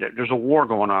understand that there's a war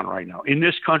going on right now in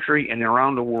this country and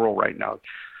around the world right now.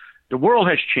 The world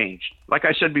has changed. Like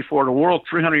I said before, the world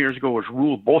 300 years ago was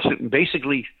ruled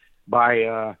basically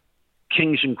by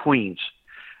kings and queens,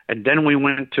 and then we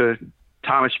went to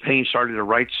Thomas Paine started the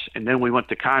rights, and then we went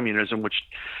to communism, which.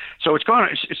 So it's going.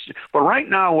 But right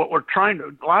now, what we're trying to,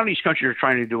 a lot of these countries are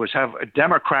trying to do is have a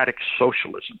democratic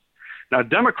socialism. Now,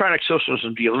 democratic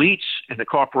socialism, the elites and the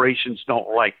corporations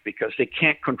don't like because they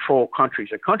can't control countries.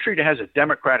 A country that has a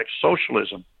democratic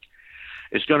socialism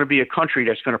is going to be a country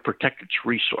that's going to protect its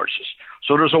resources.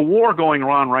 So there's a war going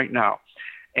on right now,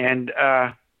 and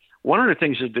one of the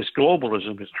things is this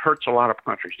globalism hurts a lot of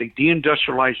countries. They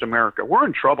deindustrialized America. We're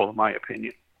in trouble, in my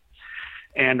opinion.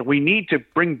 And we need to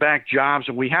bring back jobs,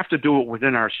 and we have to do it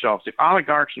within ourselves. The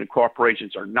oligarchs and the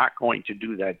corporations are not going to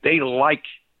do that. They like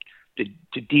to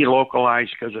delocalize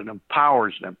because it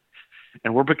empowers them.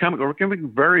 And we're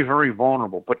becoming very, very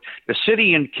vulnerable. But the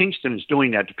city in Kingston is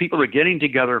doing that. The people are getting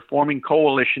together, forming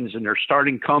coalitions, and they're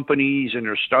starting companies, and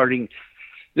they're starting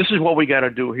 – this is what we got to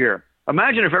do here.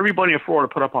 Imagine if everybody in Florida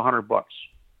put up $100.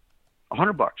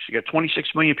 $100. You got 26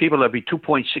 million people, that'd be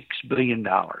 $2.6 billion.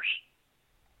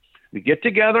 We get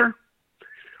together,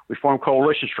 we form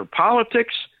coalitions for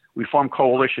politics, we form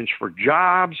coalitions for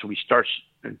jobs, we start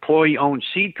employee-owned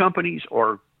seed companies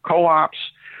or co-ops.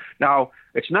 Now,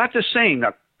 it's not the same.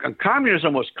 Now,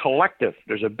 communism was collective.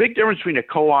 There's a big difference between a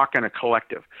co-op and a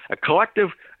collective. A collective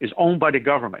is owned by the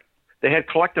government. They had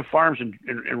collective farms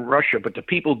in Russia, but the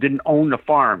people didn't own the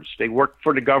farms. They worked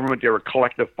for the government. They were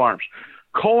collective farms.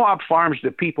 Co-op farms,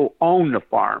 the people own the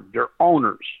farm. They're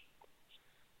owners.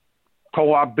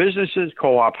 Co-op businesses,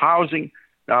 co-op housing.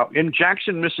 Now, in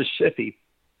Jackson, Mississippi,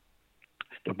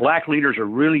 the black leaders are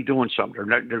really doing something.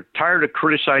 They're tired of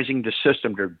criticizing the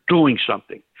system. They're doing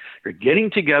something. They're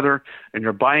getting together, and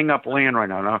they're buying up land right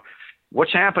now. Now,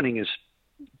 what's happening is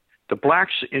the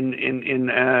blacks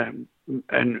in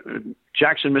and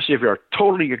Jackson, Mississippi are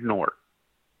totally ignored.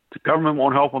 The government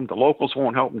won't help them. The locals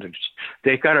won't help them.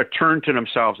 They've got to turn to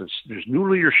themselves. And there's new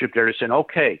leadership there that's saying,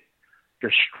 okay,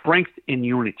 there's strength in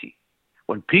unity.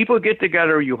 When people get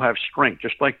together, you have strength,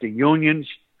 just like the unions.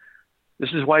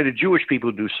 This is why the Jewish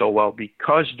people do so well,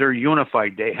 because they're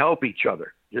unified. They help each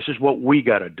other. This is what we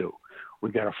got to do. We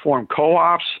got to form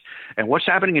co-ops. And what's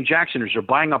happening in Jackson is they're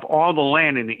buying up all the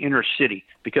land in the inner city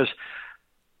because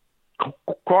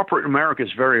corporate America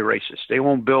is very racist. They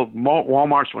won't build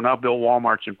Walmarts, will not build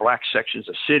Walmarts in black sections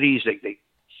of cities. They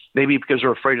maybe because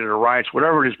they're afraid of the riots,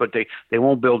 whatever it is, but they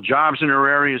won't build jobs in their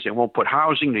areas. They won't put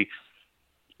housing. They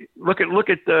look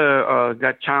at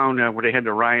that town where they had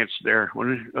the riots there. What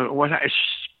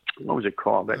was it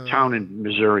called? That town in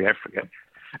Missouri, I forget.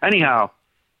 Anyhow,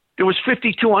 there was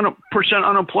 52%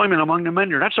 unemployment among the men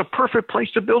there. That's a perfect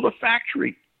place to build a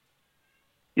factory.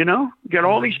 You know, get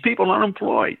all these people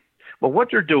unemployed. But what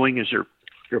they're doing is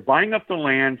they're buying up the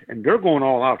land, and they're going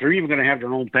all out. They're even going to have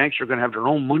their own banks. They're going to have their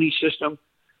own money system.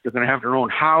 They're going to have their own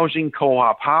housing,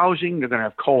 co-op housing. They're going to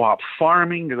have co-op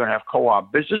farming. They're going to have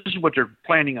co-op business. This is what they're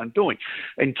planning on doing.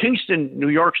 And Kingston, New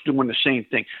York's doing the same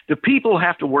thing. The people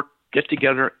have to get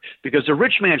together, because the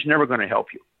rich man's never going to help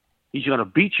you. He's going to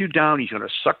beat you down. He's going to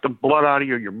suck the blood out of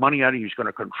you, your money out of you. He's going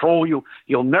to control you.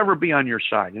 He'll never be on your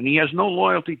side. And he has no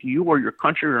loyalty to you or your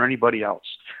country or anybody else.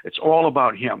 It's all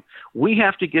about him. We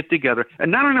have to get together, and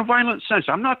not in a violent sense.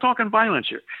 I'm not talking violence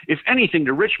here. If anything,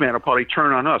 the rich man will probably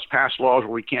turn on us, pass laws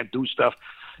where we can't do stuff.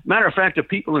 Matter of fact, the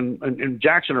people in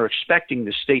Jackson are expecting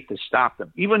the state to stop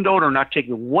them, even though they're not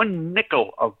taking one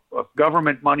nickel of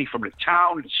government money from the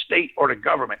town, the state, or the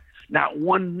government. Not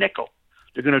one nickel.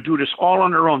 They're going to do this all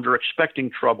on their own. They're expecting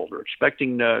trouble. They're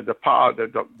expecting the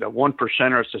one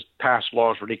percenters to pass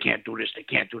laws where they can't do this, they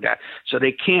can't do that. So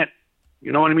they can't,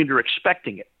 you know what I mean? They're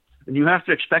expecting it. And you have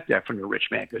to expect that from the rich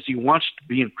man, because he wants to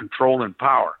be in control and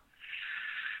power.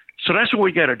 So that's what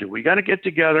we got to do. We got to get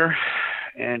together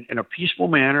and in a peaceful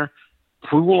manner,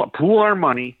 pool our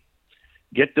money,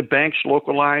 get the banks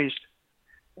localized,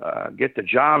 get the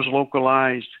jobs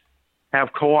localized,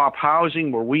 have co-op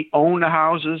housing where we own the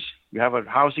houses. You have a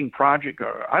housing project.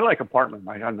 I like apartment.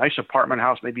 A nice apartment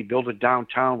house. Maybe build it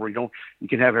downtown where you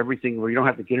can have everything, where you don't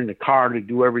have to get in the car to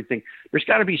do everything. There's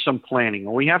got to be some planning,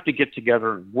 and we have to get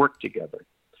together and work together.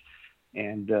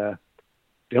 And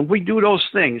then we do those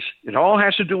things. It all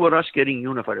has to do with us getting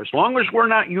unified. As long as we're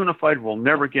not unified, we'll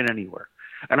never get anywhere.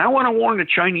 And I want to warn the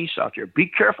Chinese out there, be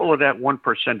careful of that 1%.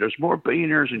 There's more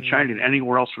billionaires in China than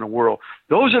anywhere else in the world.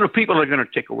 Those are the people that are going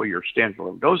to take away your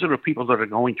standard. Those are the people that are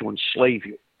going to enslave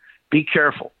you. Be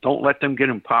careful. Don't let them get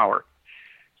in power.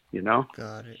 You know?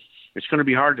 Got it. It's going to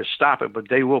be hard to stop it, but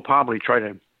they will probably try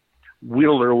to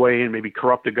wheel their way in, maybe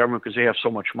corrupt the government because they have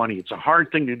so much money. It's a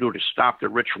hard thing to do to stop the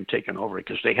rich from taking over,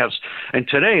 because they have, and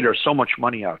today there's so much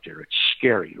money out there. It's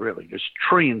scary, really. There's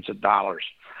trillions of dollars.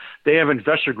 They have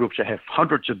investor groups that have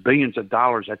hundreds of billions of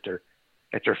dollars at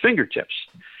their fingertips.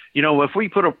 You know, if we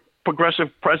put a progressive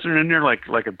president in there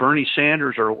like a Bernie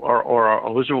Sanders or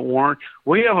Elizabeth Warren,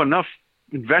 we have enough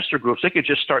investor groups. They could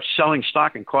just start selling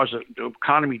stock and cause the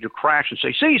economy to crash and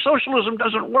say, see, socialism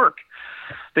doesn't work.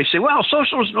 They say, well,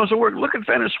 socialism doesn't work. Look at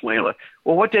Venezuela.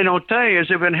 Well, what they don't tell you is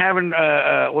they've been having,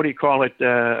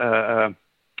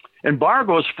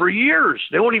 embargoes for years.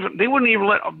 They wouldn't even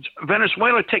let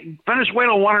Venezuela take.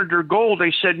 Venezuela wanted their gold.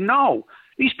 They said no.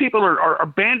 These people are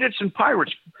bandits and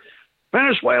pirates.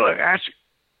 Venezuela asked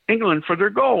England for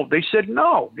their gold. They said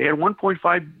no. They had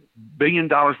 $1.5 billion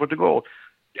worth of gold.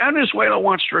 Venezuela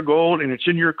wants their gold, and it's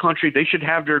in your country. They should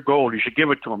have their gold. You should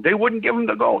give it to them. They wouldn't give them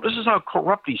the gold. This is how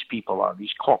corrupt these people are,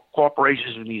 these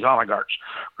corporations and these oligarchs.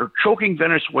 They're choking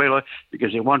Venezuela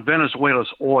because they want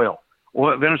Venezuela's oil.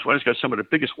 Well, Venezuela's got some of the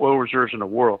biggest oil reserves in the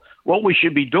world. What we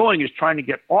should be doing is trying to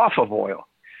get off of oil.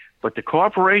 But the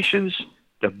corporations,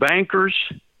 the bankers,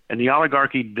 and the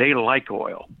oligarchy, they like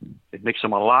oil. It makes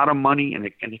them a lot of money, and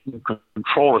it can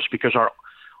control us because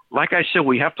like I said,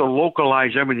 we have to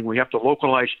localize everything. We have to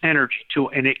localize energy too,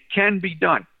 and it can be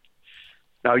done.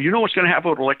 Now, you know what's going to happen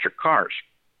with electric cars.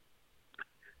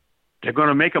 They're going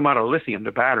to make them out of lithium,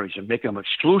 the batteries, and make them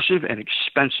exclusive and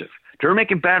expensive. They're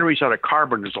making batteries out of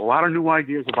carbon. There's a lot of new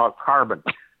ideas about carbon.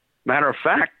 Matter of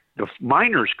fact, the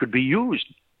miners could be used.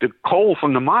 The coal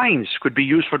from the mines could be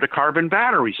used for the carbon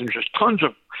batteries. And there's just tons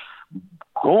of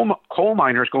coal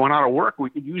miners going out of work. We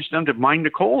could use them to mine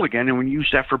the coal again, and we use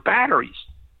that for batteries.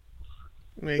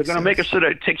 They're going to make it so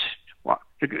that it takes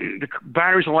the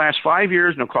batteries will last 5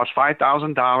 years, and it'll cost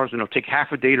 $5,000, and it'll take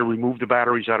half a day to remove the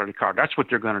batteries out of the car. That's what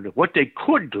they're going to do. What they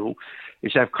could do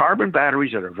is have carbon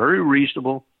batteries that are very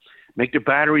reasonable, make the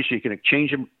batteries so you can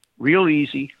exchange them real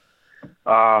easy,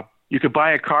 You could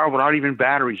buy a car without even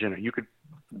batteries in it. You could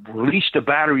lease the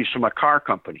batteries from a car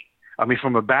company.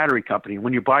 From a battery company.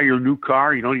 When you buy your new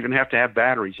car, you don't even have to have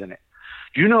batteries in it.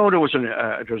 Do you know there's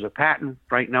a patent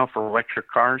right now for electric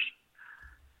cars?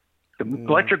 The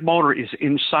electric motor is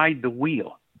inside the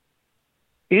wheel.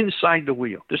 Inside the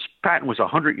wheel. This patent was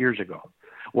 100 years ago.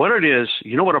 What it is,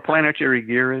 you know what a planetary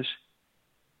gear is?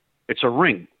 It's a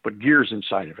ring, but gears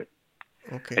inside of it.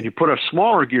 Okay. And you put a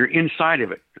smaller gear inside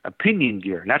of it, a pinion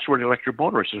gear, and that's where the electric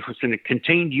motor is. It's in a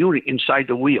contained unit inside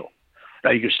the wheel.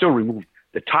 Now, you can still remove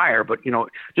the tire, but,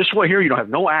 this way here, you don't have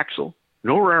no axle,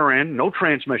 no rear end, no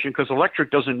transmission, because electric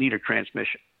doesn't need a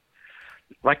transmission.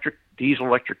 Electric, diesel,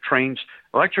 electric trains,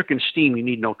 electric and steam, you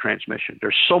need no transmission.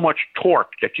 There's so much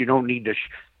torque that you don't need to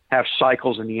have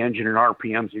cycles in the engine and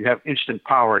RPMs. You have instant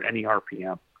power at any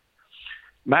RPM.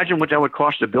 Imagine what that would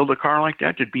cost to build a car like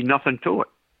that. There'd be nothing to it.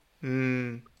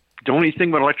 The only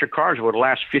thing with electric cars would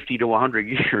last 50 to 100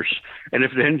 years. And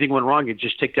if anything went wrong, you'd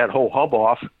just take that whole hub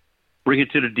off, bring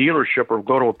it to the dealership, or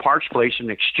go to a parts place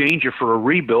and exchange it for a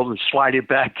rebuild and slide it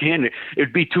back in.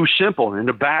 It'd be too simple. And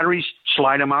the batteries,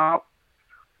 slide them out.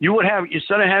 You would have,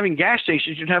 instead of having gas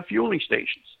stations, you'd have fueling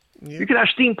stations. Yeah. You could have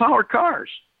steam-powered cars.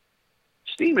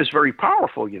 Steam is very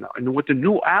powerful, And with the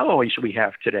new alloys we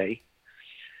have today,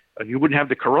 you wouldn't have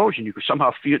the corrosion. You could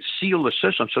somehow seal the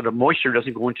system so the moisture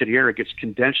doesn't go into the air. It gets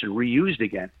condensed and reused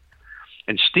again.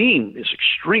 And steam is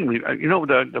extremely,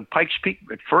 the Pikes Peak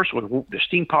at first, with the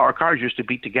steam power cars used to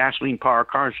beat the gasoline power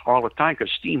cars all the time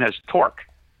because steam has torque.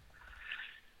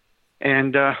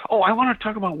 And, I want to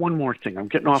talk about one more thing. I'm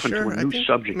getting off into a new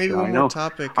subject. Maybe one more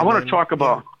topic. I want to talk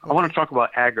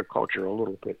about agriculture a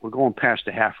little bit. We're going past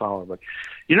the half hour, but,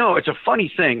 it's a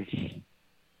funny thing.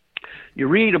 You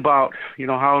read about,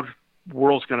 how the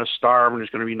world's going to starve and there's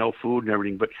going to be no food and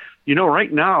everything. But,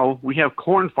 right now we have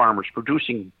corn farmers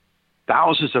producing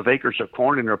thousands of acres of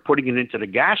corn, and they're putting it into the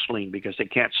gasoline because they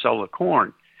can't sell the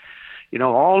corn.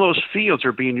 All those fields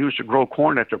are being used to grow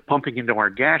corn that they're pumping into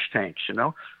our gas tanks,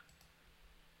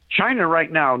 China right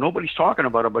now, nobody's talking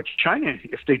about it, but China,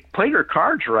 if they play their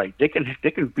cards right, they can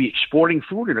be exporting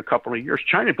food in a couple of years.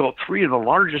 China built 3 of the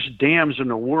largest dams in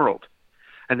the world,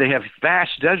 and they have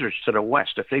vast deserts to the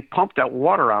west. If they pump that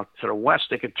water out to the west,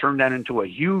 they could turn that into a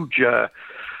huge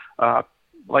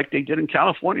like they did in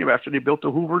California after they built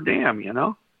the Hoover Dam,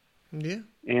 Yeah.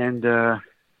 And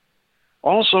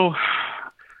also,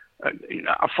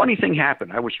 a funny thing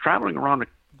happened. I was traveling around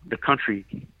the country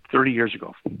 30 years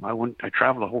ago. I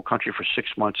traveled the whole country for 6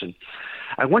 months, and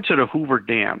I went to the Hoover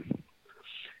Dam,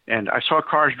 and I saw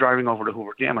cars driving over the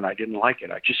Hoover Dam, and I didn't like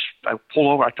it. I pulled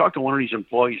over. I talked to one of these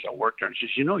employees that worked there, and he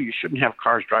says, you shouldn't have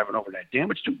cars driving over that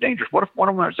dam. It's too dangerous. What if one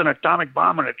of them has an atomic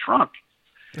bomb in a trunk?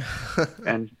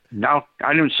 And now,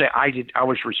 I didn't say I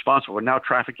was responsible, but now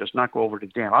traffic does not go over the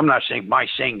dam. I'm not saying my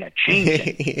saying that changed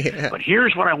it, yeah. But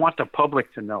here's what I want the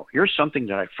public to know. Here's something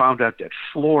that I found out that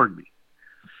floored me.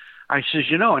 I says,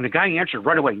 and the guy answered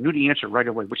right away, knew the answer right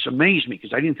away, which amazed me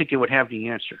because I didn't think he would have the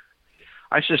answer.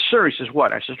 I says, sir, he says,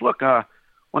 what? I says, look,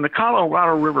 when the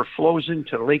Colorado River flows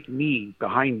into Lake Mead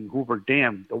behind Hoover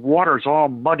Dam, the water is all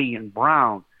muddy and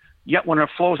brown. Yet when it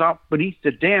flows out beneath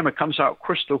the dam, it comes out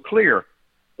crystal clear.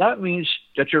 That means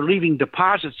that you're leaving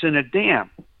deposits in a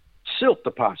dam, silt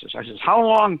deposits. I says, how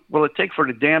long will it take for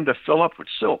the dam to fill up with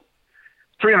silt?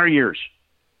 300 years.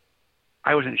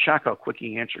 I was in shock how quick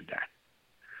he answered that.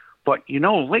 But,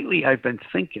 lately I've been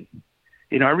thinking,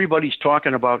 everybody's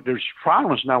talking about there's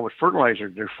problems now with fertilizer.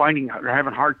 They're having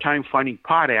a hard time finding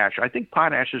potash. I think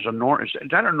potash is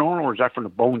normal, or is that from the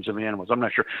bones of animals? I'm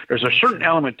not sure. There's a certain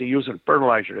element they use in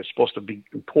fertilizer that's supposed to be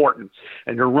important,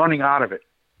 and they're running out of it.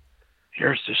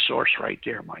 Here's the source right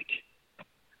there, Mike.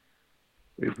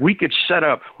 If we could set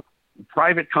up a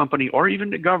private company, or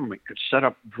even the government could set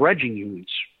up dredging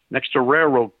units next to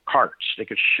railroad carts. They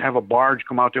could have a barge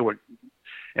come out there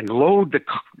and load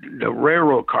the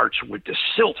railroad carts with the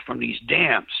silt from these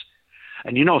dams.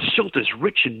 And silt is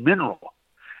rich in mineral,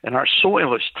 and our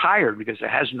soil is tired because it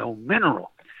has no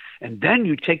mineral. And then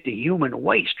you take the human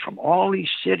waste from all these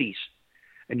cities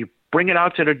and you bring it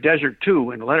out to the desert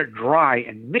too and let it dry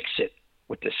and mix it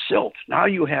with the silt. Now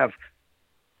you have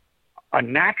a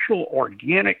natural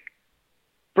organic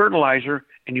fertilizer,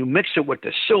 and you mix it with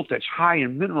the silt that's high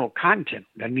in mineral content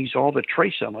that needs all the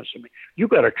trace elements. You've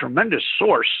got a tremendous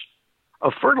source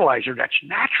of fertilizer that's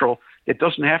natural, that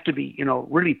doesn't have to be,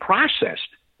 really processed.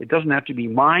 It doesn't have to be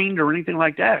mined or anything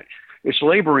like that. It's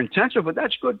labor intensive, but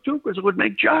that's good too because it would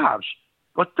make jobs.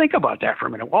 But think about that for a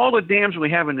minute. All the dams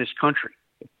we have in this country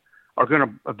are going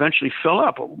to eventually fill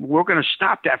up. We're going to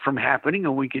stop that from happening,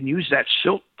 and we can use that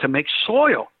silt to make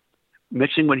soil.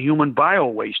 mixing with human bio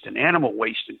waste and animal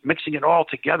waste and mixing it all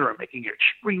together and making it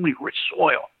extremely rich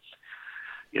soil.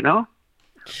 You know?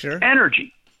 Sure.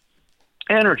 Energy.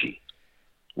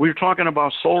 We're talking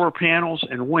about solar panels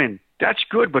and wind. That's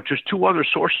good, but there's two other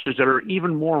sources that are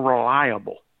even more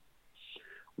reliable.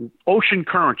 Ocean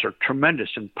currents are tremendous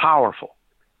and powerful.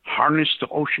 Harness the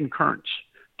ocean currents.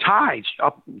 Tides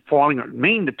up falling in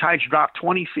Maine, the tides dropped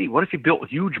 20 feet. What if you built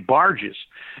huge barges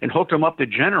and hooked them up to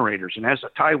generators, and as the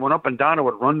tide went up and down, it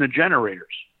would run the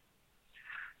generators?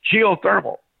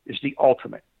 Geothermal is the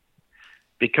ultimate,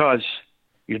 because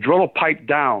you drill a pipe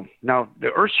down. Now,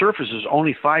 the Earth's surface is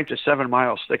only 5 to 7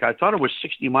 miles thick. I thought it was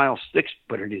 60 miles thick,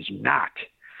 but it is not.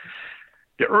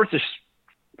 The Earth is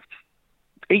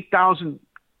 8,000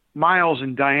 miles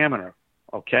in diameter,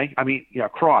 okay?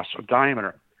 Across of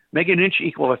diameter. Make an inch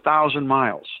equal 1,000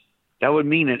 miles. That would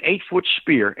mean an 8-foot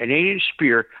spear, an 8-inch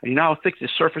spear, and you know how thick the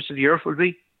surface of the Earth would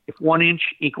be? If 1 inch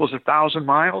equals 1,000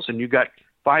 miles, and you got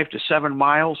 5 to 7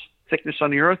 miles thickness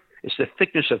on the Earth, it's the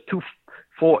thickness of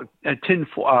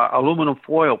aluminum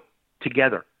foil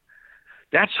together.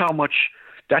 That's how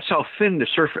thin the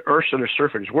Earth's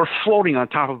surface is. We're floating on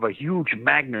top of a huge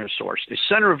magnet source. The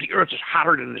center of the Earth is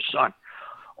hotter than the sun.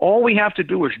 All we have to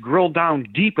do is drill down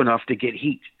deep enough to get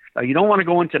heat. Now, you don't want to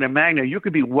go into the magnet. You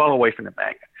could be well away from the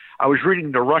magnet. I was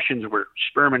reading the Russians were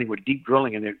experimenting with deep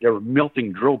drilling, and they were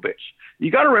melting drill bits.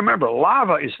 You got to remember,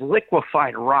 lava is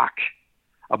liquefied rock.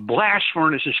 A blast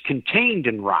furnace is contained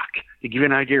in rock, to give you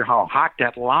an idea of how hot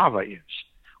that lava is.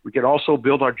 We could also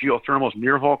build our geothermals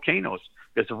near volcanoes.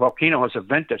 If the volcano has a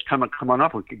vent that's coming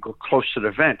up, we could go close to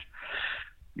the vent.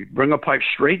 You bring a pipe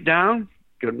straight down,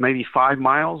 get maybe 5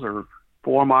 miles or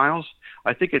 4 miles.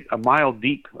 I think a mile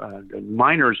deep.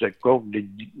 Miners that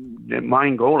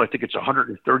mine gold, I think it's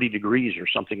 130 degrees or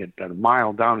something at a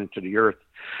mile down into the earth.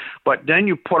 But then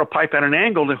you put a pipe at an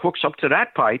angle that hooks up to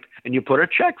that pipe, and you put a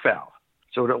check valve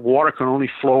so that water can only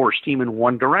flow or steam in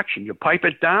one direction. You pipe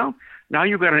it down. Now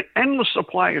you've got an endless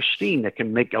supply of steam that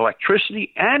can make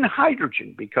electricity and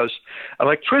hydrogen, because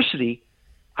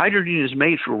hydrogen is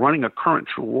made through running a current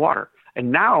through water. And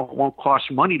now it won't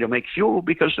cost money to make fuel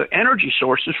because the energy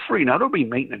source is free. Now, there'll be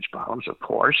maintenance problems, of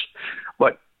course,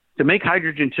 but to make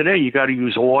hydrogen today, you got to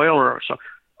use oil or some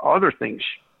other things.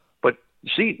 But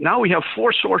see, now we have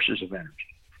 4 sources of energy.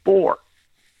 4.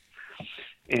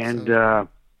 And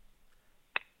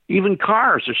even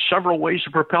cars, there's several ways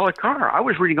to propel a car. I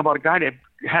was reading about a guy that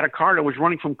had a car that was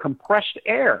running from compressed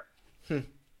air.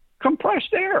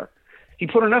 Compressed air. He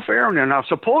put enough air in there. Now,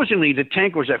 supposedly the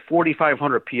tank was at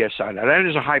 4,500 psi. Now, that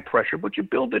is a high pressure, but you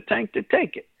build the tank to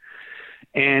take it.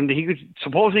 And he could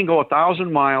supposedly go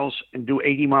 1,000 miles and do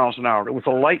 80 miles an hour. It was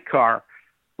a light car.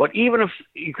 But even if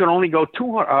you can only go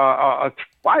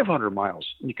 500 miles,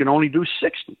 you can only do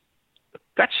 60.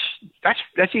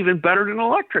 That's even better than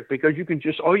electric, because you can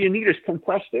all you need is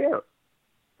compressed air.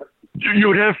 You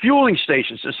would have fueling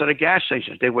stations instead of gas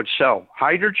stations. They would sell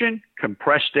hydrogen,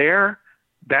 compressed air,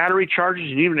 battery charges,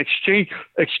 and even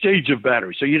exchange of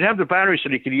batteries. So you'd have the batteries so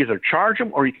you could either charge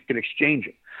them or you could exchange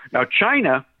them. Now,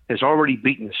 China has already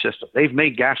beaten the system. They've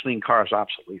made gasoline cars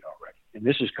obsolete already, and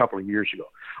this is a couple of years ago.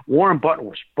 Warren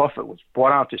Buffett was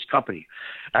bought out this company.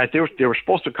 They were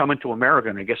supposed to come into America,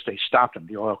 and I guess they stopped them,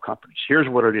 the oil companies. Here's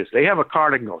what it is. They have a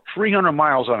car that can go 300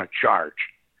 miles on a charge,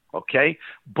 okay?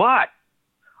 But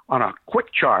on a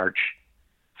quick charge,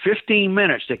 15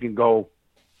 minutes, they can go,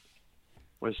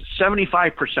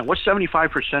 75%. What's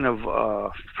 75%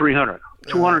 of 300?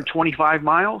 225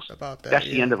 miles? About that. That's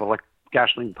the end of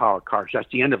gasoline-powered cars. That's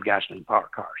the end of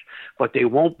gasoline-powered cars. But they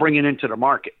won't bring it into the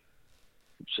market.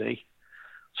 See?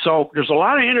 So there's a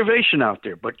lot of innovation out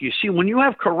there. But you see, when you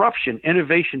have corruption,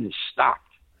 innovation is stopped.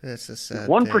 That's a sad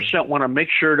 1% want to make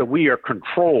sure that we are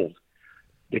controlled.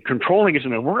 The controlling is,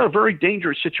 we're in a very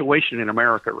dangerous situation in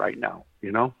America right now.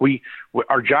 You know,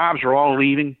 our jobs are all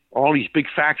leaving. All these big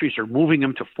factories are moving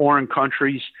them to foreign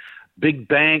countries. Big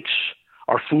banks.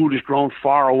 Our food is grown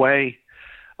far away.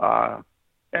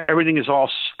 Everything is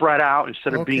all spread out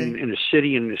instead of being in the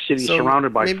city, and the city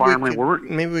surrounded by farmland.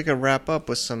 Maybe we can wrap up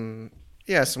with some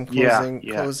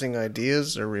closing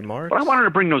ideas or remarks. But I wanted to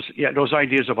bring those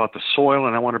ideas about the soil,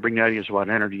 and I want to bring the ideas about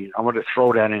energy. I want to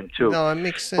throw that in too. No, it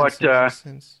makes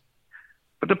sense.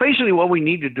 But basically what we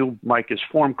need to do, Mike, is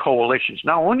form coalitions.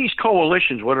 Now, on these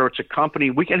coalitions, whether it's a company,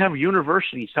 we can have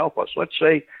universities help us. Let's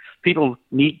say people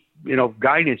need,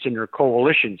 guidance in their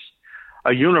coalitions.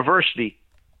 A university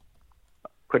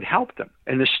could help them,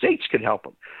 and the states could help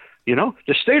them.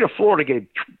 The state of Florida gave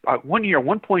 1 year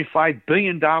 $1.5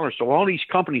 billion to all these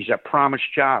companies that promised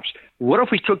jobs. What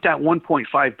if we took that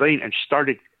 $1.5 billion and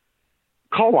started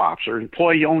co-ops or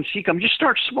employee-owned C companies. Just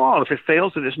start small. If it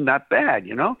fails, it isn't that bad,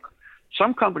 you know?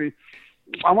 Some company,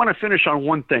 I want to finish on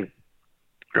one thing.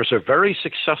 There's a very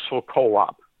successful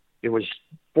co-op. It was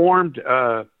formed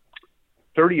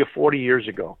 30 or 40 years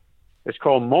ago. It's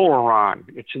called Moheran.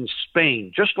 It's in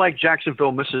Spain. Just like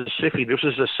Jacksonville, Mississippi, this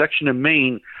is a section of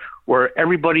Maine where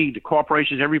everybody, the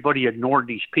corporations, everybody ignored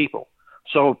these people.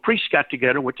 So priests got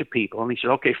together with the people, and he said,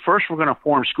 okay, first we're going to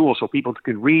form schools so people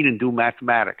can read and do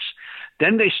mathematics.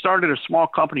 Then they started a small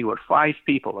company with 5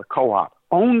 people, a co-op,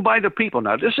 owned by the people.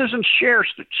 Now, this isn't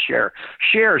shares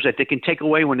that they can take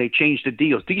away when they change the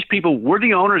deals. These people were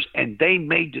the owners, and they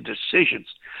made the decisions.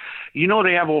 You know,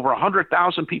 they have over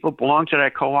 100,000 people belong to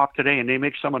that co-op today, and they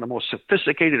make some of the most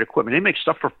sophisticated equipment. They make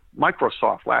stuff for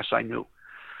Microsoft, last I knew.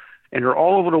 And they're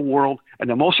all over the world. And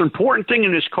the most important thing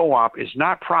in this co-op is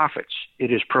not profits.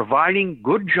 It is providing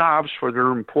good jobs for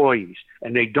their employees.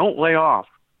 And they don't lay off.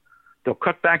 They'll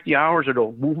cut back the hours, or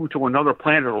they'll move them to another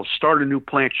plant, or they'll start a new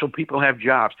plant so people have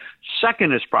jobs.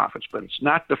 Second is profits, but it's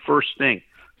not the first thing.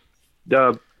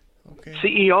 The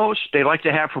CEOs, they like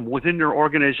to have from within their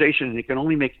organization, and they can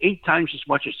only make 8 times as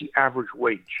much as the average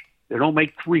wage. They don't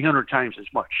make 300 times as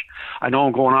much. I know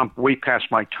I'm going on way past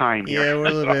my time here. Yeah, we're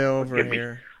a little bit over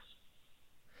here.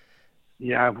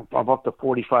 Yeah, I'm up to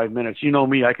 45 minutes. You know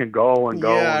me, I can go and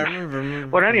go. Yeah, I remember.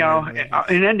 But anyhow,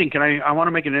 in ending, I want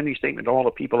to make an ending statement to all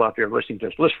the people out there listening to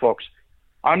this. Listen, folks,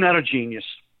 I'm not a genius.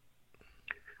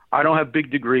 I don't have big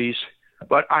degrees,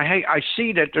 but I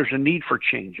see that there's a need for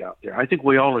change out there. I think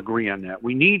we all agree on that.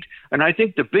 We need, and I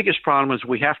think the biggest problem is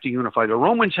we have to unify. The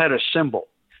Romans had a symbol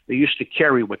they used to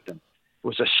carry with them. It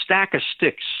was a stack of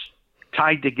sticks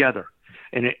tied together,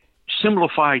 and it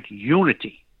simplified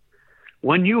unity.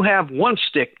 When you have one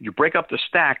stick, you break up the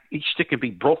stack, each stick can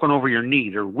be broken over your knee.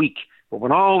 They're weak. But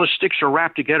when all the sticks are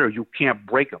wrapped together, you can't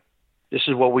break them. This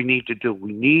is what we need to do.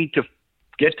 We need to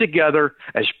get together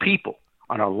as people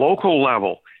on a local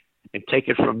level and take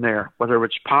it from there. Whether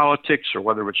it's politics or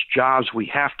whether it's jobs, we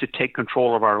have to take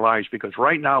control of our lives, because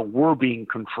right now we're being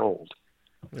controlled.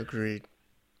 Agreed.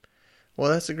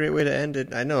 Well, that's a great way to end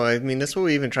it. I know. I mean, that's what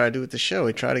we even try to do with the show.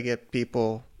 We try to get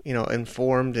people,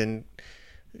 informed and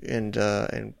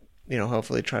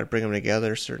hopefully try to bring them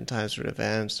together certain times for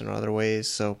events and other ways.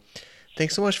 So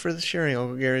thanks so much for the sharing,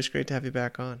 Uncle Gary. It's great to have you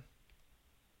back on.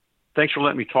 Thanks for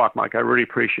letting me talk, Mike. I really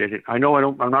appreciate it. I know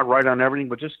I'm not right on everything,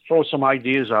 but just throw some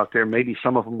ideas out there. Maybe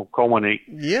some of them will culminate.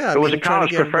 Yeah. There was a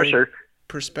college professor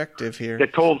perspective here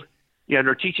that told,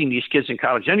 they're teaching these kids in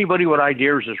college. Anybody with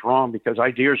ideas is wrong, because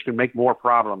ideas can make more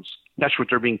problems. That's what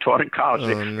they're being taught in college.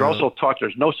 They're also taught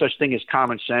there's no such thing as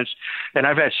common sense. And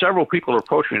I've had several people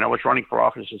approach me, and I was running for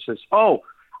office, and says,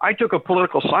 I took a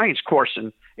political science course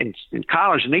in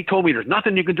college, and they told me there's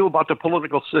nothing you can do about the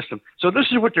political system. So this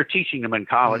is what they're teaching them in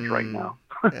college right now.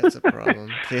 That's a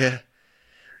problem. Yeah.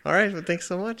 All right. Well, thanks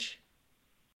so much.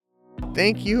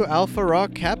 Thank you, Alpha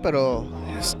Rock Capital,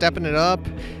 stepping it up,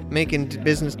 making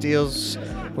business deals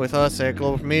with us at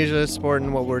Global from Asia,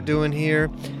 supporting what we're doing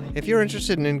here. If you're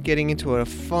interested in getting into a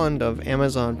fund of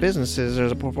Amazon businesses,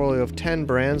 there's a portfolio of 10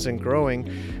 brands and growing.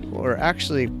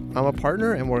 I'm a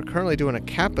partner, and we're currently doing a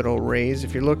capital raise.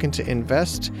 If you're looking to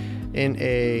invest in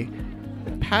a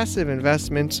passive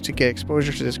investment to get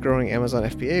exposure to this growing Amazon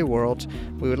FBA world,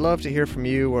 we would love to hear from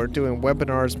you. We're doing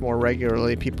webinars more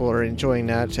regularly. People are enjoying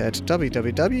that at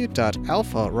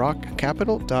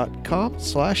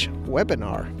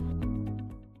www.alpharockcapital.com/webinar.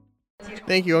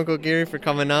 Thank you, Uncle Gary, for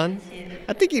coming on.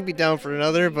 I think he'd be down for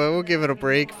another, but we'll give it a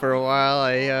break for a while.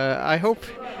 I hope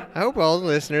all the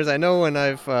listeners. I know when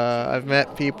I've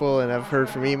met people and I've heard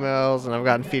from emails and I've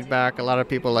gotten feedback, a lot of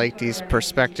people like these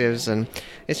perspectives, and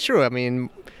it's true. I mean,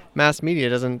 mass media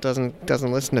doesn't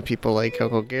listen to people like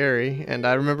Uncle Gary, and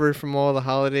I remember from all the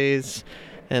holidays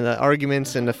and the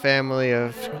arguments in the family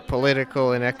of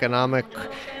political and economic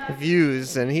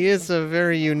views, and he is a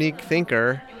very unique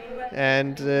thinker.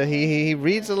 And he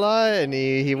reads a lot, and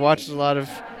he watches a lot of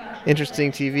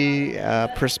interesting TV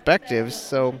perspectives.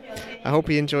 So I hope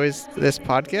he enjoys this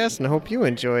podcast, and I hope you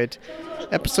enjoyed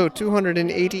episode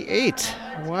 288.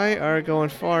 Why are going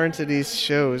far into these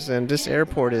shows? And this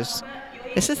airport it's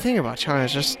the thing about China.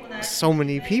 It's just so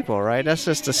many people, right? That's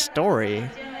just the story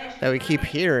that we keep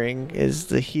hearing, is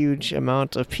the huge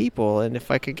amount of people. And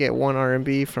if I could get 1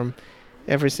 RMB from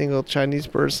every single Chinese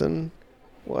person,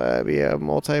 well, I'd be a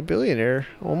multi-billionaire.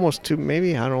 Almost 2,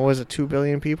 maybe, I don't know, was it 2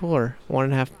 billion people or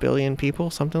 1.5 billion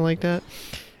people, something like that?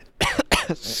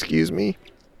 Excuse me.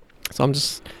 So I'm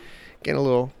just getting a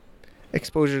little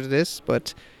exposure to this,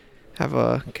 but have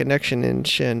a connection in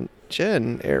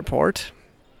Shenzhen Airport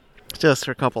just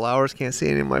for a couple hours. Can't see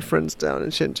any of my friends down in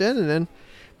Shenzhen, and then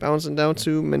bouncing down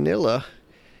to Manila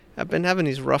I've been having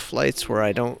these rough flights where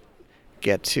I don't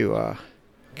get to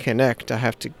connect. I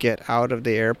have to get out of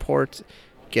the airport,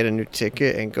 get a new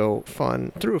ticket, and go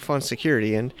through fun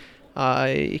security. And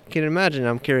you can imagine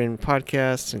I'm carrying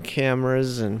podcasts and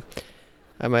cameras, and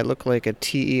I might look like a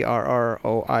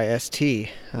terrorist.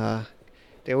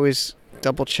 They always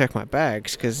double check my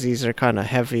bags because these are kind of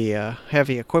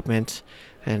heavy equipment,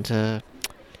 and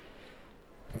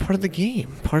part of the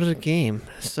game.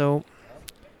 So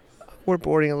we're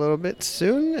boarding a little bit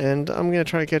soon, and I'm going to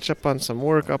try to catch up on some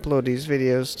work, upload these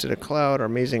videos to the cloud. Our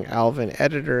amazing Alvin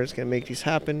editor is going to make these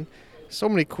happen. So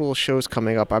many cool shows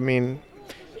coming up. I mean,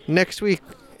 next week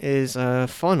is a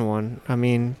fun one. I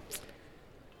mean,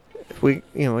 we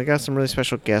got some really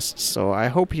special guests, so I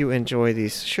hope you enjoy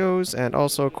these shows. And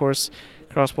also, of course,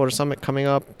 Cross-Border Summit coming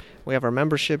up. We have our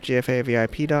membership,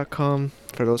 gfavip.com,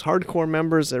 for those hardcore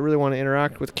members that really want to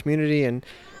interact with the community, and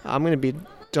I'm going to be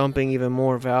dumping even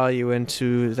more value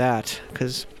into that,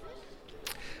 because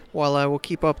while I will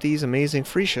keep up these amazing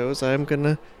free shows, I'm going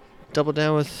to double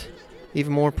down with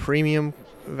even more premium,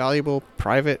 valuable,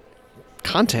 private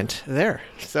content there.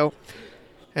 So,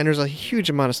 and there's a huge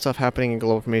amount of stuff happening in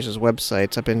Global from Asia's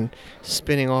websites. I've been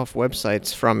spinning off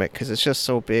websites from it because it's just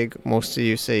so big. Most of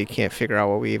you say you can't figure out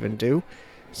what we even do.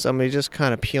 So I'm just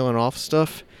kind of peeling off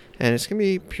stuff. And it's going to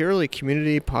be purely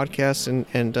community, podcasts,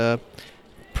 and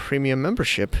premium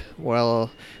membership. While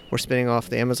we're spinning off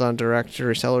the Amazon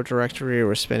directory, seller directory,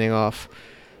 we're spinning off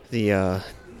the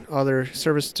other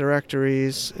service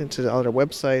directories into the other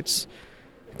websites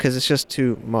because it's just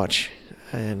too much.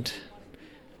 And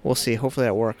we'll see. Hopefully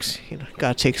that works.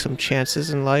 Gotta take some chances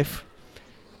in life.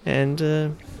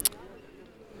 And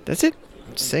that's it.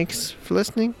 Thanks for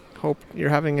listening. Hope you're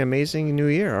having an amazing new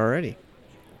year already.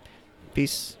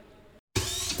 Peace.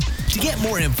 To get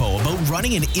more info about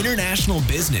running an international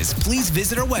business, please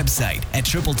visit our website at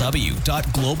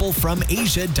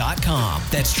www.globalfromasia.com.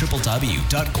 That's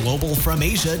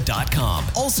www.globalfromasia.com.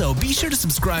 Also, be sure to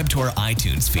subscribe to our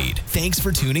iTunes feed. Thanks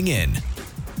for tuning in.